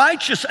 that is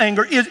righteous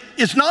anger,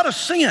 is not a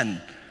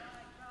sin.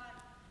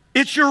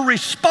 It's your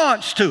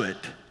response to it.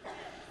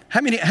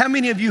 How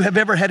many of you have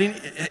ever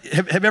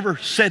have ever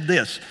said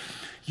this?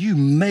 You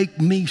make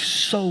me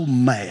so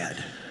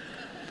mad.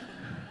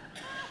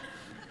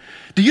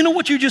 Do you know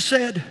what you just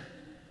said?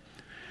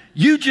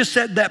 You just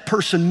said that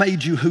person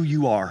made you who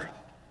you are.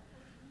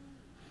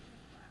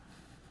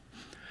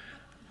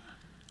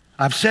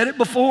 I've said it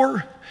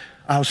before.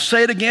 I'll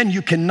say it again.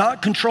 You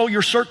cannot control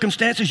your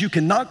circumstances. You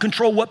cannot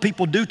control what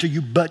people do to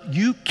you, but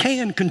you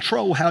can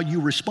control how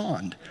you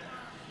respond.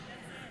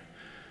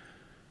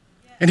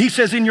 And he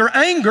says, in your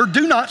anger,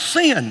 do not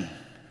sin.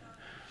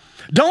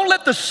 Don't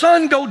let the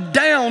sun go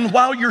down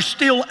while you're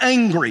still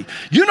angry.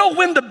 You know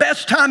when the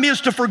best time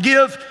is to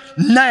forgive?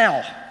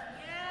 Now.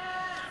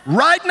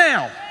 Right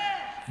now.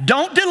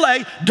 Don't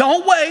delay.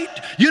 Don't wait.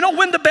 You know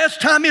when the best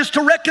time is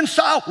to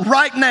reconcile?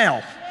 Right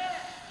now.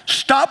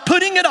 Stop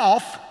putting it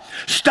off.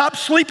 Stop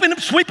sweeping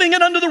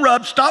it under the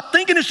rug. Stop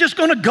thinking it's just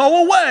going to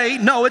go away.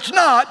 No, it's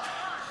not.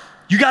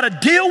 You got to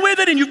deal with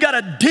it, and you've got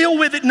to deal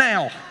with it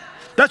now.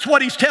 That's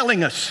what he's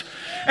telling us.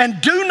 And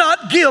do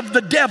not give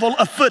the devil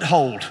a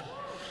foothold.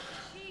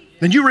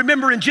 And you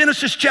remember in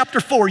Genesis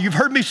chapter 4, you've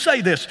heard me say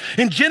this.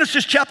 In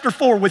Genesis chapter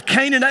 4 with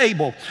Cain and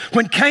Abel,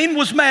 when Cain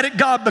was mad at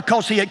God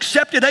because he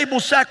accepted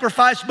Abel's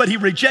sacrifice, but he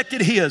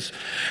rejected his.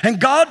 And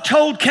God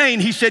told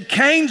Cain, he said,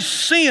 Cain's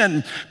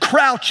sin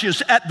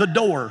crouches at the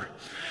door.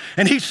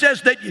 And he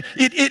says that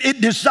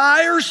it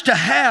desires to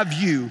have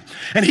you.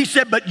 And he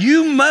said, but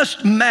you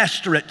must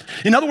master it.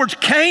 In other words,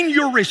 Cain,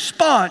 your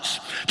response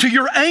to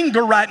your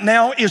anger right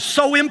now is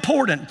so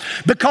important,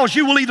 because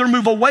you will either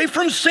move away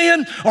from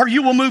sin or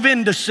you will move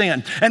into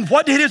sin. And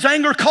what did his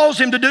anger cause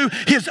him to do?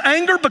 His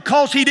anger,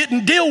 because he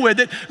didn't deal with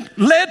it,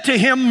 led to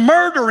him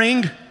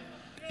murdering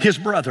his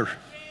brother.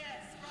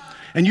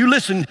 And you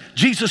listen,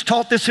 Jesus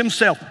taught this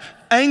himself.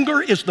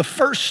 Anger is the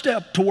first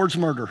step towards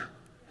murder.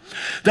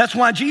 That's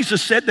why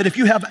Jesus said that if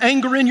you have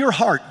anger in your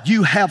heart,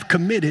 you have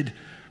committed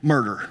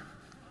murder.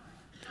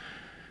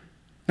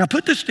 Now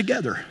put this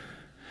together.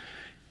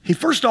 He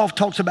first off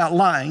talks about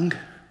lying,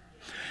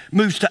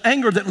 moves to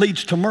anger that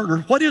leads to murder.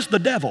 What is the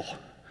devil?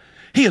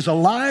 He is a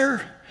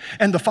liar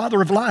and the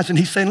father of lies. And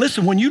he's saying,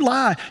 listen, when you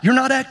lie, you're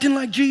not acting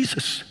like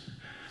Jesus.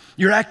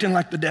 You're acting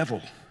like the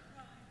devil.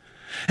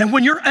 And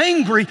when you're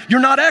angry, you're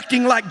not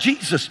acting like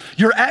Jesus.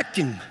 You're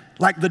acting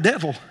like the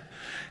devil.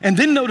 And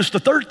then notice the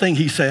third thing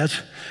he says,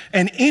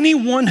 and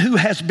anyone who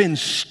has been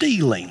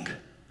stealing.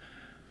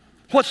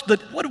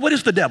 What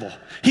is the devil?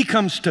 He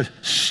comes to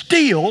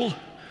steal,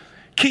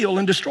 kill,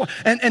 and destroy.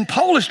 And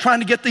Paul is trying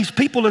to get these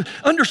people to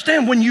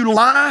understand, when you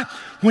lie,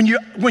 When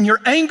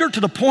you're angered to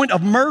the point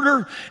of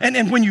murder,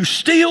 and when you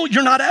steal,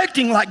 you're not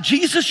acting like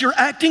Jesus, you're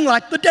acting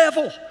like the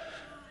devil,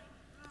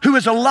 who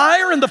is a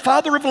liar and the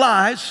father of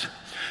lies,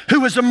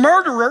 who is a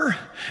murderer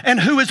and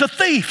who is a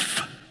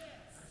thief.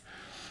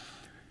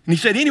 And he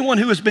said, anyone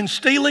who has been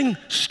stealing,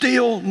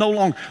 steal no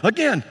longer.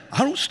 Again, I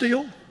don't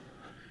steal.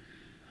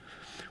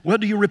 Well,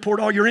 do you report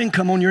all your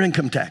income on your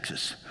income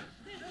taxes?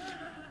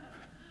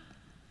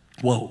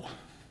 Whoa.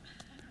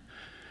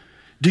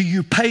 Do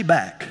you pay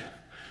back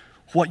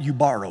what you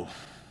borrow?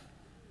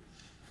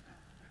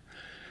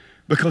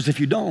 Because if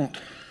you don't,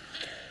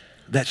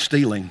 that's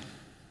stealing.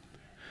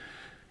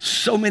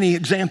 So many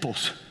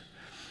examples.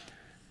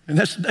 And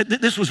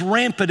this was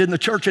rampant in the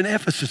church in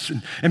Ephesus.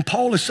 And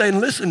Paul is saying,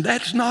 listen,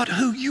 that's not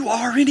who you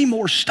are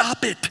anymore.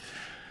 Stop it.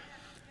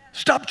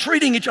 Stop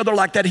treating each other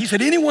like that. He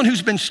said, anyone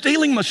who's been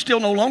stealing must steal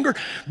no longer,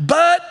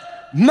 but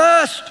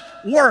must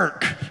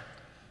work.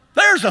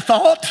 There's a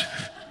thought.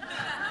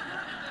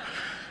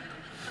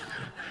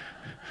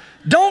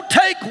 Don't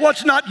take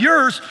what's not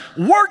yours,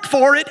 work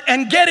for it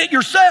and get it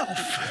yourself.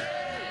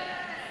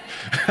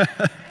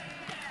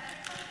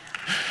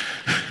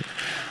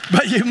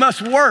 But you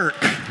must work.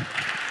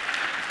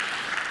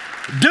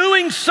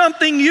 Doing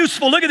something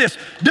useful, look at this,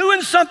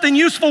 doing something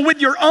useful with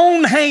your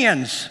own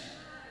hands.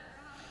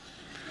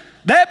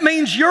 That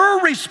means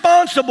you're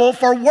responsible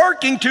for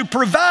working to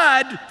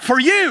provide for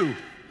you.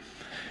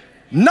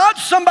 Not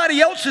somebody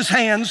else's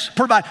hands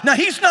provide. Now,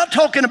 he's not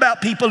talking about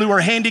people who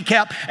are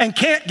handicapped and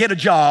can't get a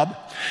job.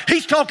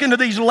 He's talking to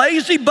these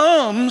lazy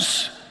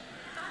bums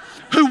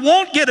who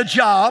won't get a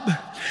job,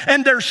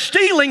 and they're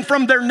stealing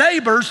from their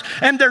neighbors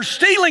and they're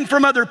stealing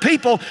from other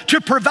people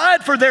to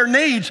provide for their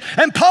needs.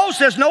 And Paul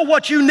says, no,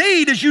 what you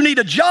need is you need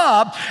a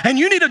job, and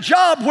you need a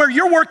job where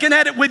you're working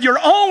at it with your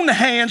own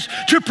hands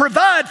to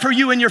provide for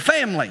you and your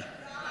family.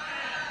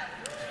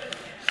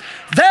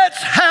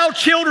 That's how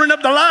children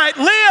of the light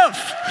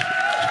live.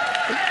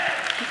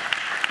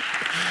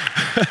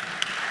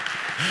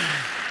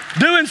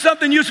 Doing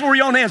something useful with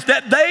your own hands,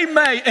 that they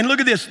may, and look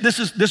at this,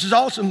 this is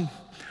awesome,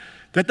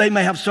 that they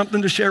may have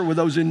something to share with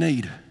those in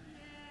need.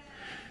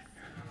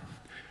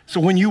 So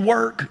when you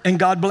work and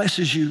God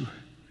blesses you,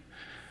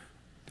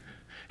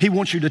 He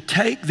wants you to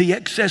take the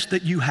excess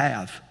that you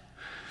have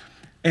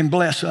and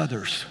bless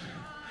others.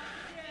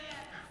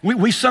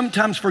 We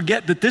sometimes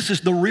forget that this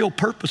is the real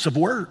purpose of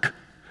work.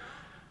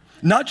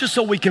 Not just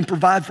so we can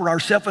provide for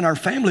ourselves and our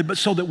family, but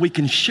so that we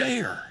can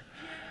share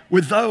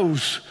with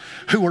those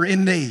who are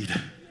in need.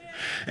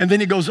 And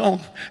then he goes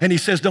on and he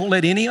says, don't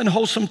let any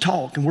unwholesome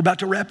talk, and we're about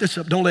to wrap this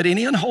up, don't let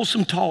any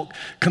unwholesome talk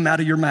come out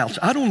of your mouths.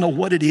 I don't know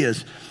what it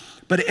is,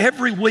 but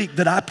every week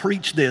that I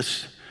preach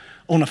this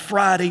on a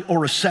Friday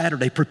or a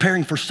Saturday,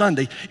 preparing for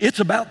Sunday, it's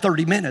about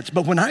 30 minutes.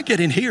 But when I get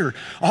in here,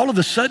 all of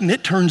a sudden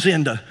it turns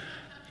into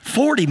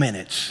 40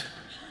 minutes.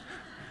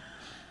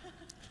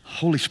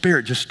 Holy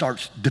Spirit just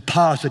starts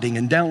depositing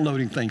and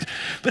downloading things.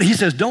 But he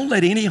says, don't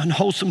let any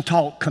unwholesome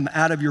talk come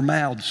out of your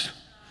mouths.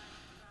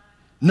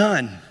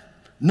 None.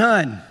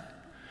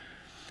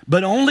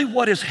 But only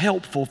what is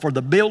helpful for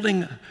the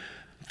building,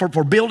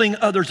 for building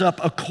others up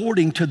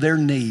according to their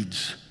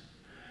needs.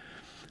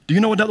 Do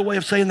you know another way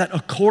of saying that?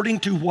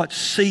 According to what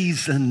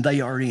season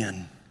they are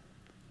in.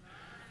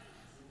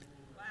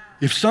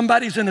 If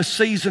somebody's in a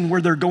season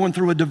where they're going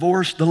through a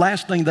divorce, the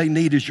last thing they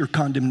need is your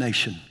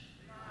condemnation.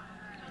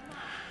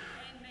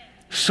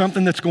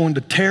 Something that's going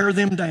to tear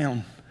them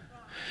down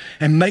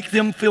and make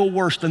them feel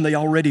worse than they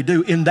already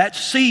do. In that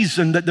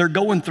season that they're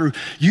going through,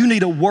 you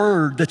need a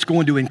word that's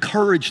going to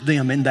encourage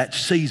them in that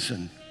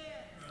season.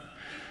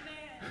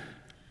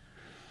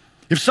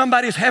 If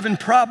somebody's having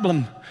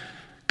problem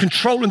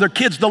controlling their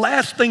kids, the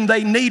last thing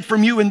they need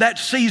from you in that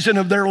season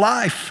of their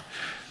life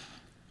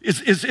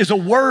is a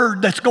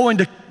word that's going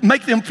to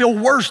make them feel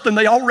worse than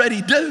they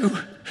already do.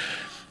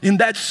 In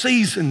that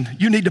season,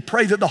 you need to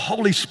pray that the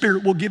Holy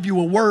Spirit will give you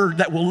a word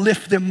that will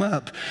lift them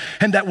up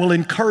and that will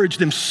encourage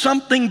them,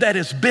 something that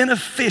is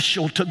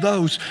beneficial to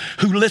those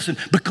who listen,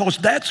 because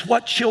that's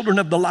what children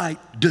of the light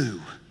do.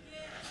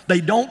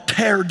 They don't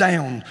tear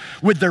down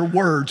with their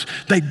words,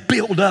 they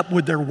build up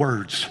with their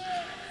words.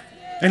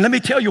 And let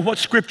me tell you what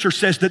Scripture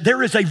says, that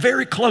there is a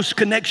very close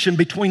connection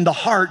between the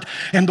heart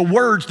and the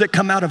words that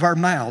come out of our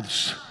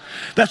mouths.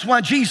 That's why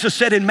Jesus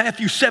said in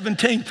Matthew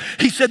 17,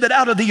 he said that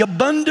out of the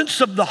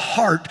abundance of the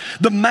heart,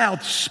 the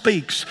mouth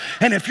speaks.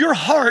 And if your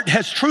heart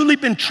has truly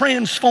been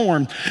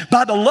transformed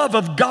by the love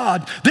of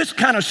God, this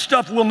kind of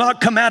stuff will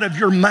not come out of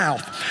your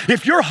mouth.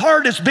 If your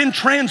heart has been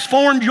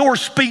transformed, your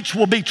speech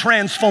will be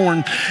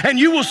transformed. And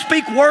you will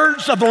speak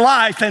words of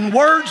life and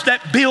words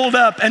that build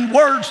up and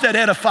words that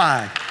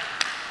edify.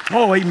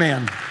 Oh,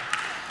 amen.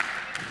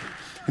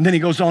 And then he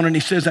goes on and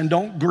he says, and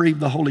don't grieve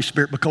the Holy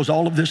Spirit, because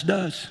all of this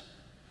does.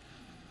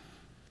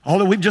 All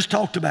that we've just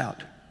talked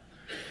about,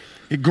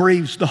 it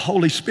grieves the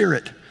Holy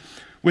Spirit,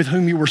 with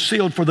whom you were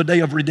sealed for the day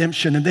of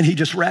redemption. And then he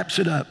just wraps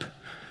it up.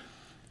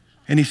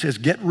 And he says,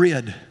 get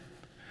rid.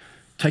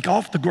 Take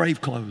off the grave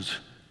clothes.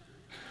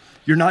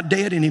 You're not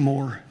dead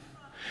anymore.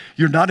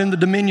 You're not in the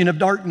dominion of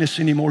darkness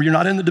anymore. You're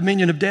not in the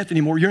dominion of death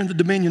anymore. You're in the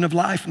dominion of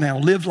life now.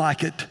 Live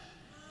like it.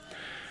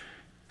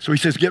 So he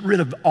says, get rid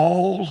of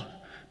all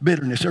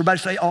bitterness. Everybody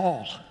say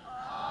all.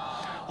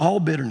 All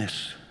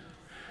bitterness.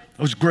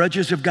 Those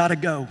grudges have got to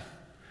go.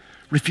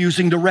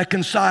 Refusing to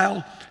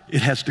reconcile,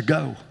 it has to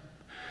go.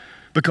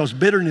 Because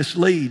bitterness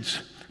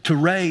leads to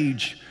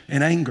rage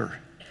and anger.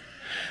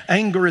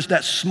 Anger is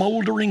that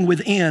smoldering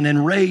within,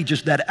 and rage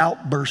is that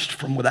outburst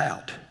from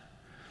without.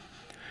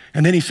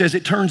 And then he says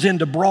it turns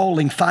into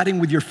brawling, fighting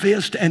with your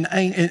fist,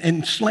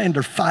 and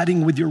slander,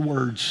 fighting with your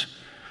words.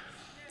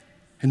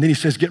 And then he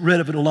says get rid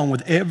of it along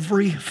with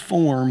every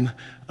form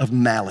of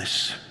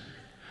malice.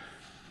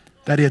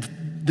 That is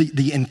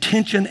the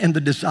intention and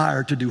the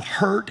desire to do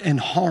hurt and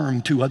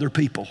harm to other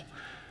people.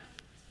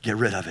 Get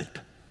rid of it.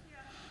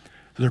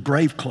 They're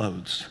grave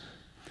clothes.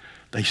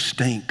 They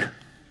stink.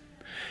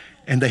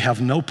 And they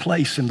have no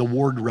place in the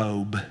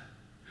wardrobe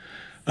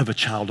of a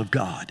child of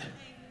God.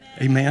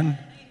 Amen?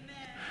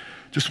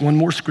 Just one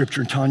more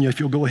scripture, and Tanya, if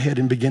you'll go ahead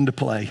and begin to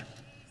play.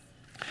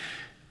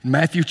 In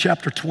Matthew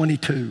chapter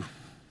 22.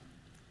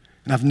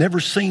 And I've never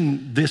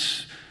seen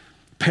this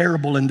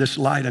parable in this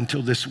light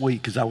until this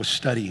week as I was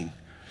studying.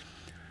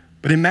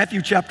 But in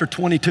Matthew chapter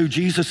 22,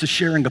 Jesus is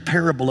sharing a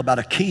parable about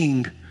a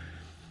king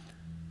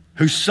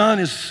whose son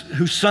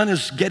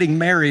is getting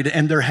married,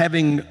 and they're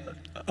having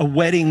a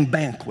wedding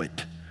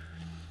banquet.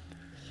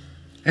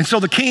 And so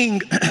the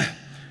king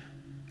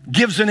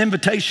gives an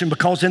invitation,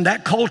 because in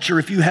that culture,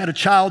 if you had a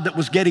child that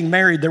was getting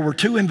married, there were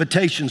two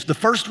invitations. The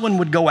first one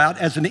would go out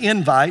as an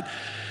invite,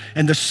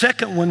 and the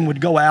second one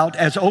would go out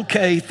as,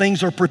 okay,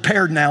 things are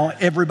prepared now,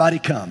 everybody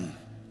come.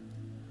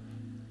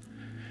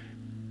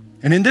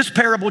 And in this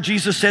parable,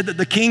 Jesus said that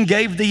the king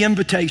gave the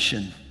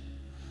invitation,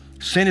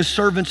 sent his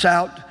servants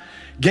out,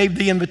 gave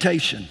the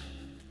invitation.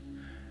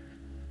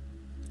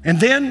 And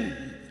then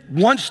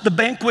once the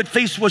banquet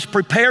feast was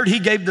prepared, he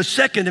gave the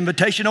second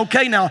invitation.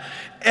 Okay, now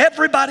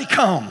everybody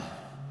come.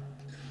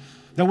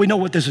 Now we know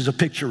what this is a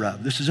picture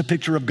of. This is a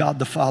picture of God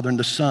the Father and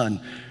the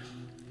Son,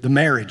 the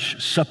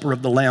marriage supper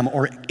of the Lamb,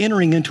 or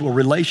entering into a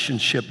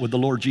relationship with the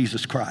Lord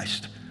Jesus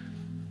Christ.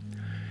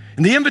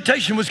 And the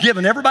invitation was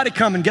given, everybody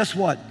come, and guess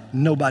what?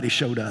 Nobody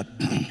showed up.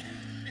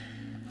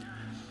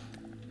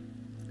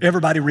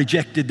 Everybody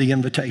rejected the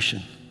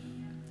invitation.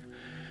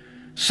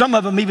 Some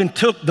of them even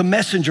took the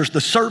messengers,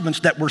 the servants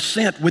that were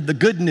sent with the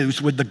good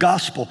news, with the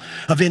gospel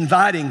of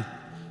inviting.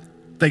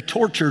 They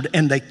tortured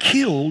and they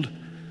killed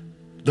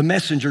the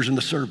messengers and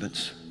the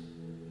servants.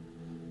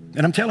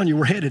 And I'm telling you,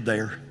 we're headed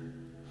there.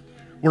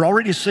 We're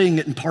already seeing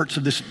it in parts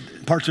of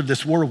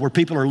this world where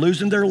people are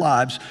losing their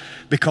lives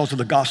because of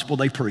the gospel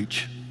they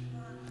preach.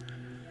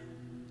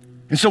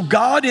 And so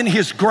God in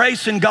his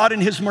grace and God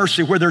in his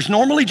mercy, where there's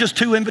normally just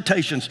two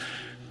invitations,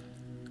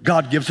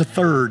 God gives a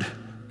third,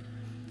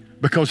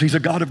 because he's a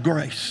God of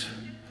grace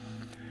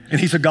and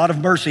he's a God of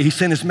mercy. He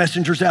sent his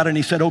messengers out and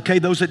he said, okay,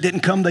 those that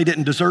didn't come, they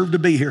didn't deserve to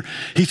be here.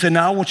 He said,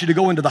 now I want you to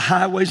go into the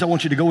highways. I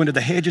want you to go into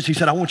the hedges. He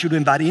said, I want you to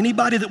invite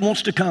anybody that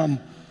wants to come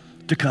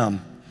to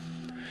come.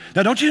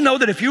 Now, don't you know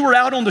that if you were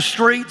out on the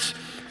streets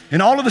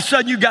and all of a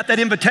sudden you got that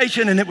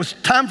invitation and it was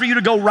time for you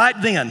to go right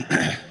then,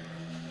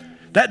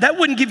 that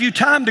wouldn't give you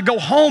time to go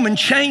home and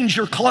change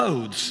your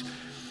clothes.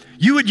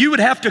 You would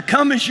have to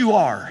come as you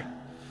are.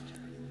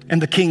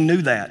 And the king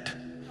knew that.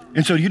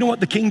 And so you know what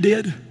the king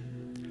did?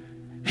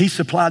 He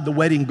supplied the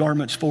wedding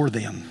garments for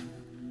them.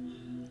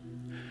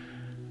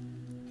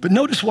 But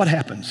notice what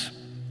happens.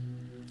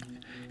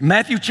 In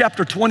Matthew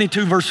chapter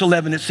 22, verse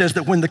 11, it says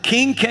that when the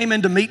king came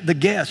in to meet the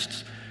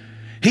guests,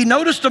 he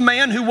noticed a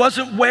man who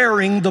wasn't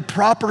wearing the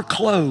proper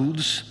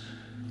clothes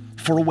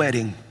for a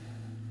wedding.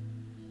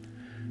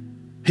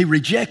 He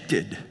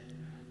rejected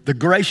the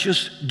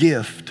gracious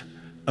gift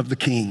of the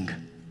king.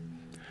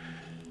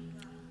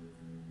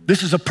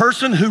 This is a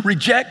person who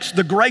rejects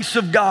the grace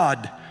of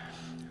God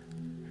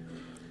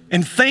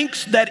and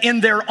thinks that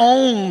in their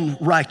own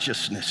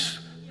righteousness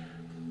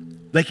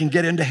they can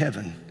get into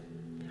heaven,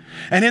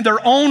 and in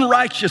their own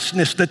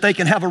righteousness that they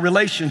can have a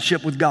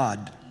relationship with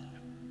God.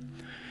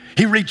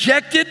 He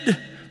rejected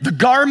the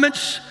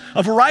garments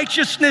of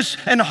righteousness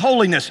and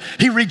holiness.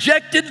 He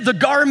rejected the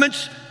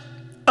garments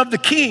of the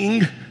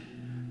king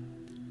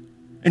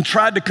and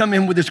tried to come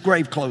in with his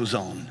grave clothes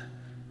on.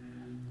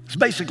 It's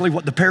basically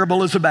what the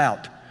parable is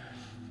about.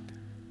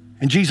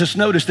 And Jesus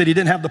noticed that he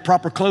didn't have the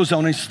proper clothes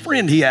on. His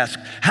friend, he asked,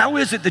 how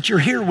is it that you're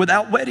here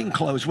without wedding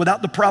clothes,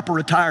 without the proper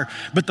attire?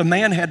 But the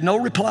man had no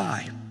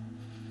reply.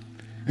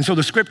 And so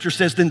the scripture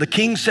says, then the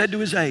king said to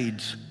his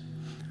aides,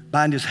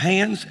 bind his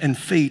hands and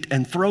feet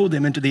and throw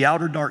them into the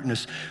outer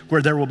darkness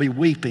where there will be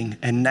weeping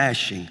and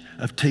gnashing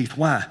of teeth.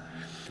 Why?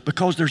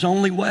 Because there's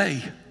only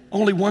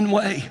one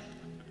way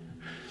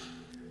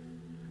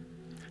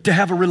to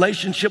have a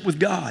relationship with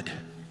God.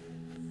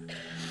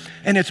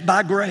 And it's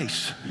by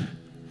grace,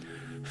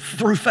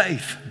 through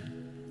faith.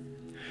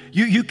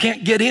 You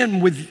can't get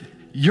in with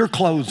your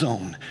clothes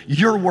on,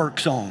 your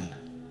works on,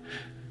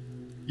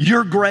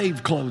 your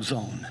grave clothes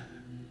on.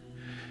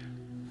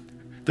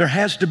 There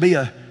has to be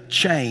a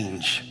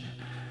change,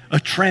 a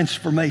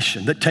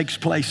transformation that takes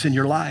place in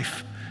your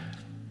life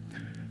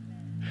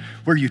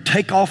where you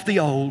take off the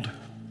old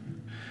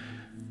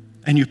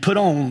and you put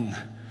on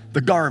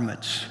the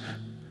garments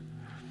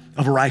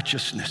of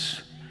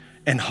righteousness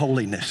and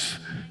holiness.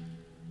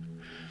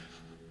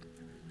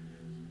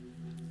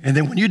 And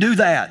then when you do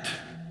that,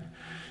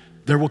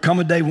 there will come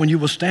a day when you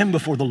will stand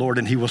before the Lord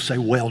and He will say,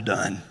 well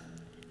done.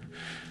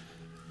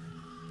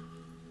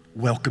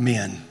 Welcome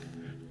in.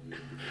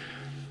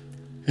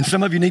 And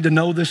some of you need to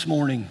know this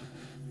morning,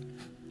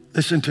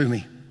 listen to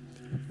me.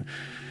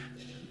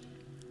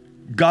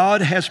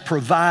 God has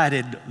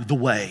provided the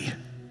way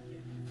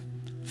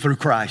through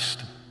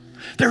Christ.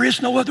 There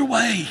is no other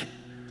way.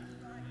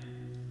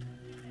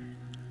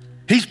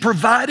 He's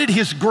provided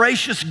His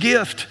gracious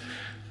gift.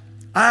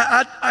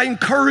 I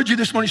encourage you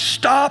this morning,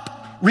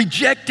 stop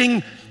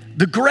rejecting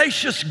the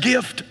gracious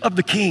gift of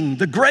the King,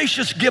 the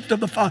gracious gift of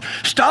the Father.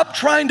 Stop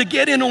trying to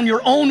get in on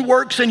your own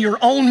works and your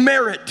own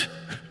merit.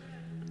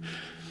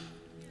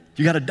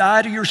 You got to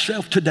die to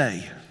yourself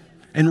today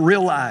and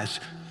realize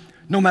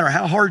no matter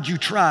how hard you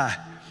try,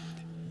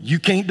 you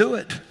can't do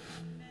it.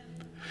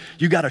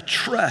 You got to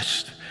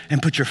trust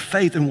and put your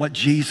faith in what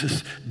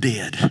Jesus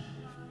did.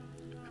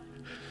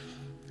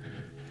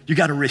 You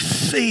got to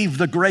receive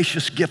the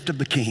gracious gift of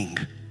the King.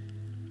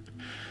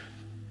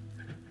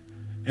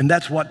 And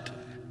that's what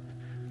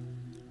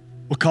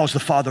will cause the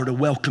Father to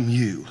welcome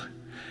you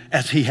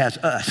as He has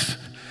us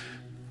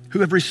who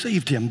have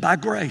received Him by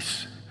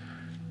grace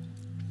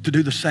to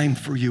do the same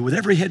for you. With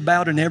every head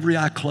bowed and every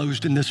eye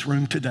closed in this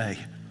room today.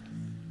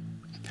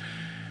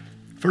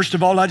 First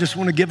of all, I just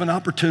want to give an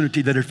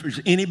opportunity that if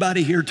there's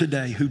anybody here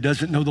today who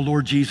doesn't know the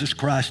Lord Jesus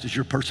Christ as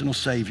your personal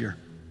Savior,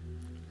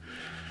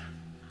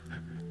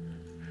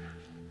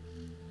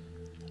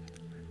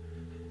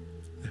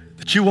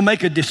 that you will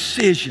make a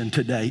decision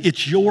today.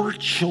 It's your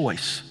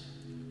choice.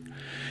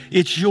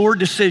 It's your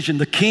decision.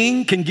 The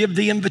King can give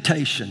the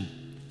invitation.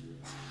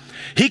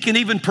 He can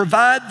even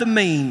provide the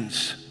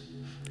means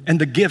and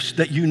the gifts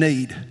that you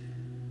need.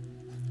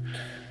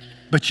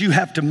 But you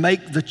have to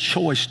make the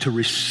choice to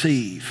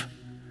receive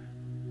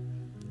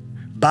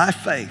by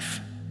faith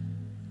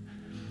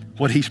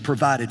what He's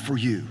provided for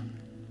you.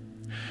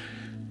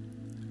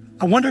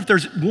 I wonder if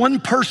there's one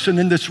person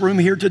in this room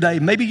here today,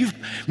 maybe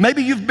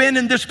you've been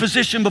in this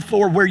position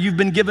before where you've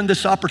been given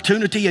this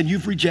opportunity and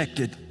you've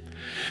rejected.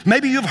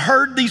 Maybe you've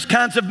heard these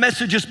kinds of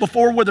messages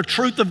before where the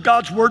truth of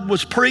God's word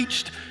was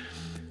preached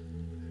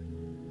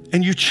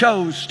and you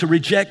chose to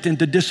reject and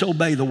to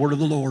disobey the word of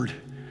the Lord.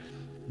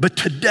 But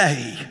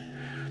today,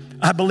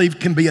 I believe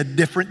can be a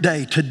different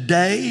day.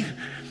 Today,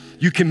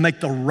 you can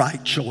make the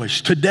right choice.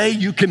 Today,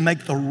 you can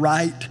make the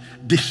right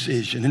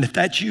decision. And if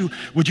that's you,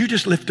 would you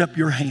just lift up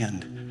your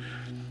hand?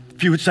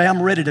 If you would say,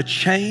 I'm ready to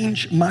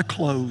change my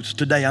clothes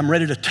today. I'm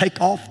ready to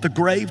take off the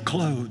grave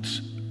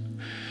clothes.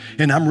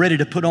 And I'm ready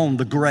to put on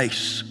the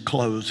grace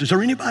clothes. Is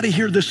there anybody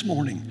here this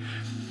morning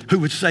who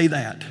would say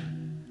that?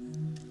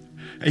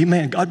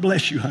 Amen. God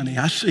bless you, honey.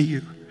 I see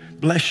you.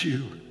 Bless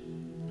you.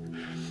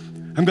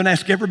 I'm going to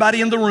ask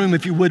everybody in the room,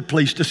 if you would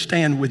please, to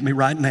stand with me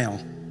right now.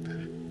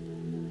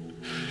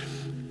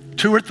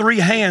 2 or 3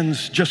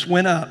 hands just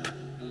went up.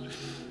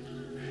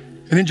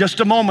 And in just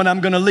a moment,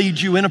 I'm going to lead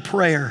you in a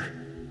prayer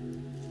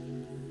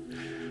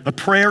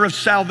of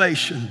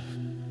salvation.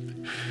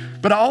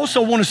 But I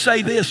also want to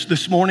say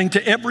this morning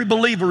to every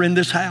believer in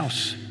this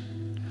house.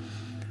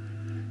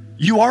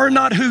 You are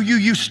not who you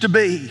used to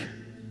be.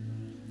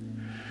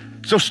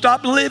 So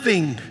stop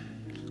living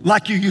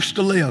like you used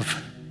to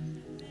live.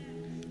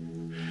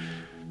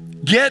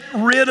 Get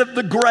rid of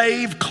the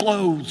grave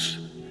clothes.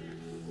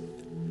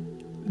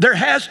 There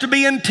has to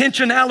be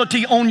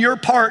intentionality on your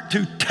part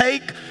to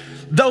take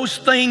those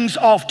things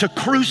off, to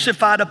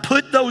crucify, to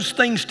put those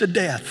things to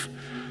death.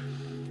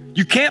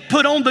 You can't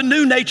put on the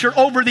new nature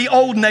over the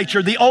old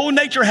nature. The old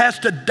nature has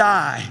to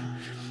die,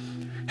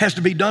 has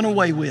to be done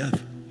away with,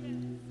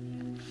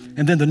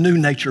 and then the new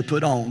nature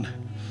put on.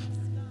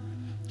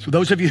 So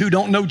those of you who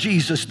don't know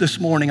Jesus this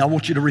morning, I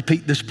want you to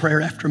repeat this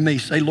prayer after me.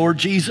 Say, Lord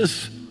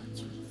Jesus,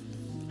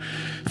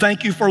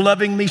 thank you for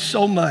loving me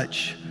so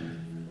much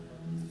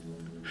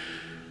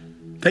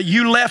that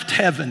you left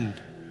heaven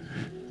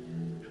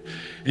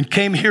and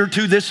came here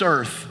to this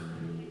earth.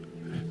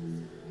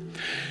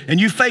 And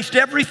you faced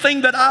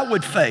everything that I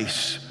would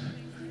face.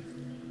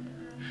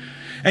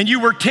 And you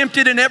were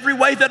tempted in every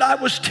way that I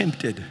was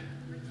tempted.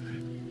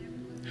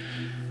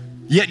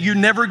 Yet you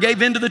never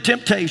gave in to the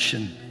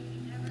temptation.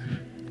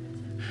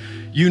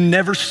 You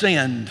never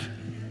sinned.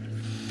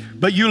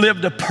 But you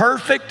lived a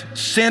perfect,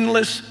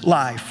 sinless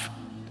life.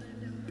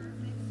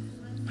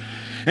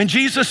 And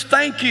Jesus,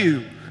 thank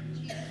you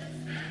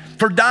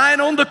for dying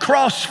on the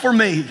cross for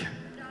me.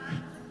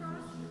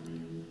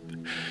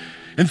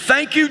 And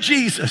thank you,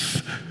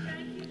 Jesus,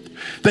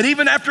 that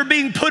even after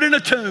being put in a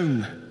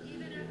tomb,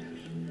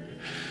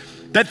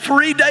 that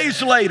 3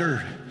 days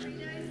later,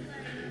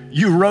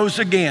 you rose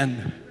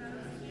again.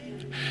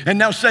 And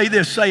now say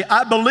this, say,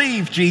 I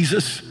believe,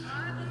 Jesus,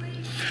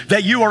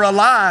 that you are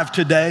alive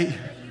today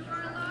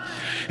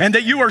and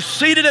that you are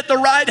seated at the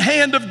right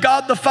hand of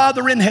God the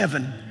Father in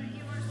heaven,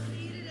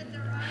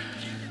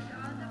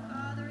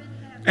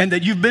 and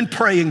that you've been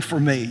praying for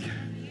me.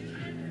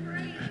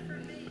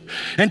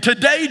 And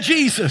today,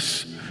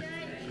 Jesus,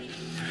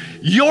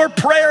 your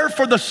prayer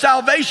for the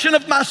salvation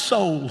of my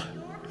soul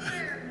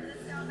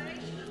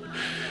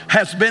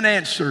has been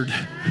answered.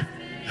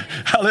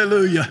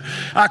 Hallelujah.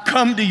 I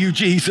come to you,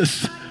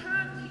 Jesus.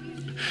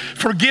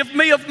 Forgive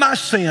me of my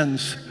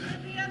sins.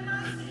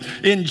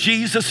 In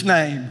Jesus'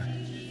 name.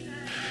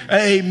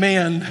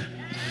 Amen.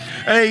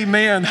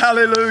 Amen.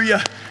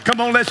 Hallelujah.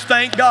 Come on, let's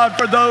thank God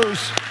for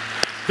those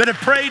that have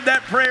prayed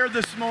that prayer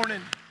this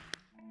morning.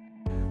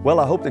 Well,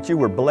 I hope that you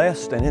were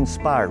blessed and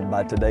inspired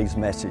by today's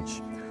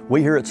message.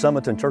 We here at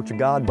Summerton Church of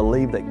God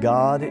believe that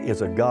God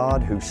is a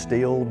God who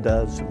still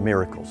does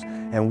miracles,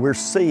 and we're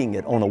seeing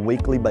it on a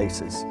weekly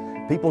basis.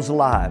 People's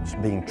lives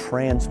being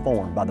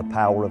transformed by the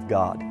power of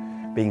God,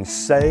 being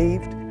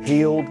saved,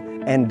 healed,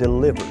 and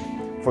delivered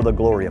for the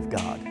glory of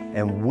God.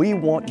 And we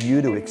want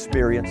you to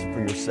experience for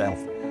yourself.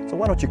 So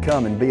why don't you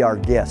come and be our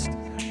guest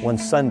one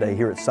Sunday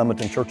here at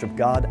Summerton Church of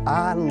God?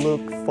 I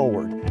look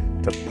forward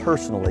to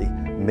personally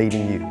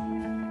meeting you.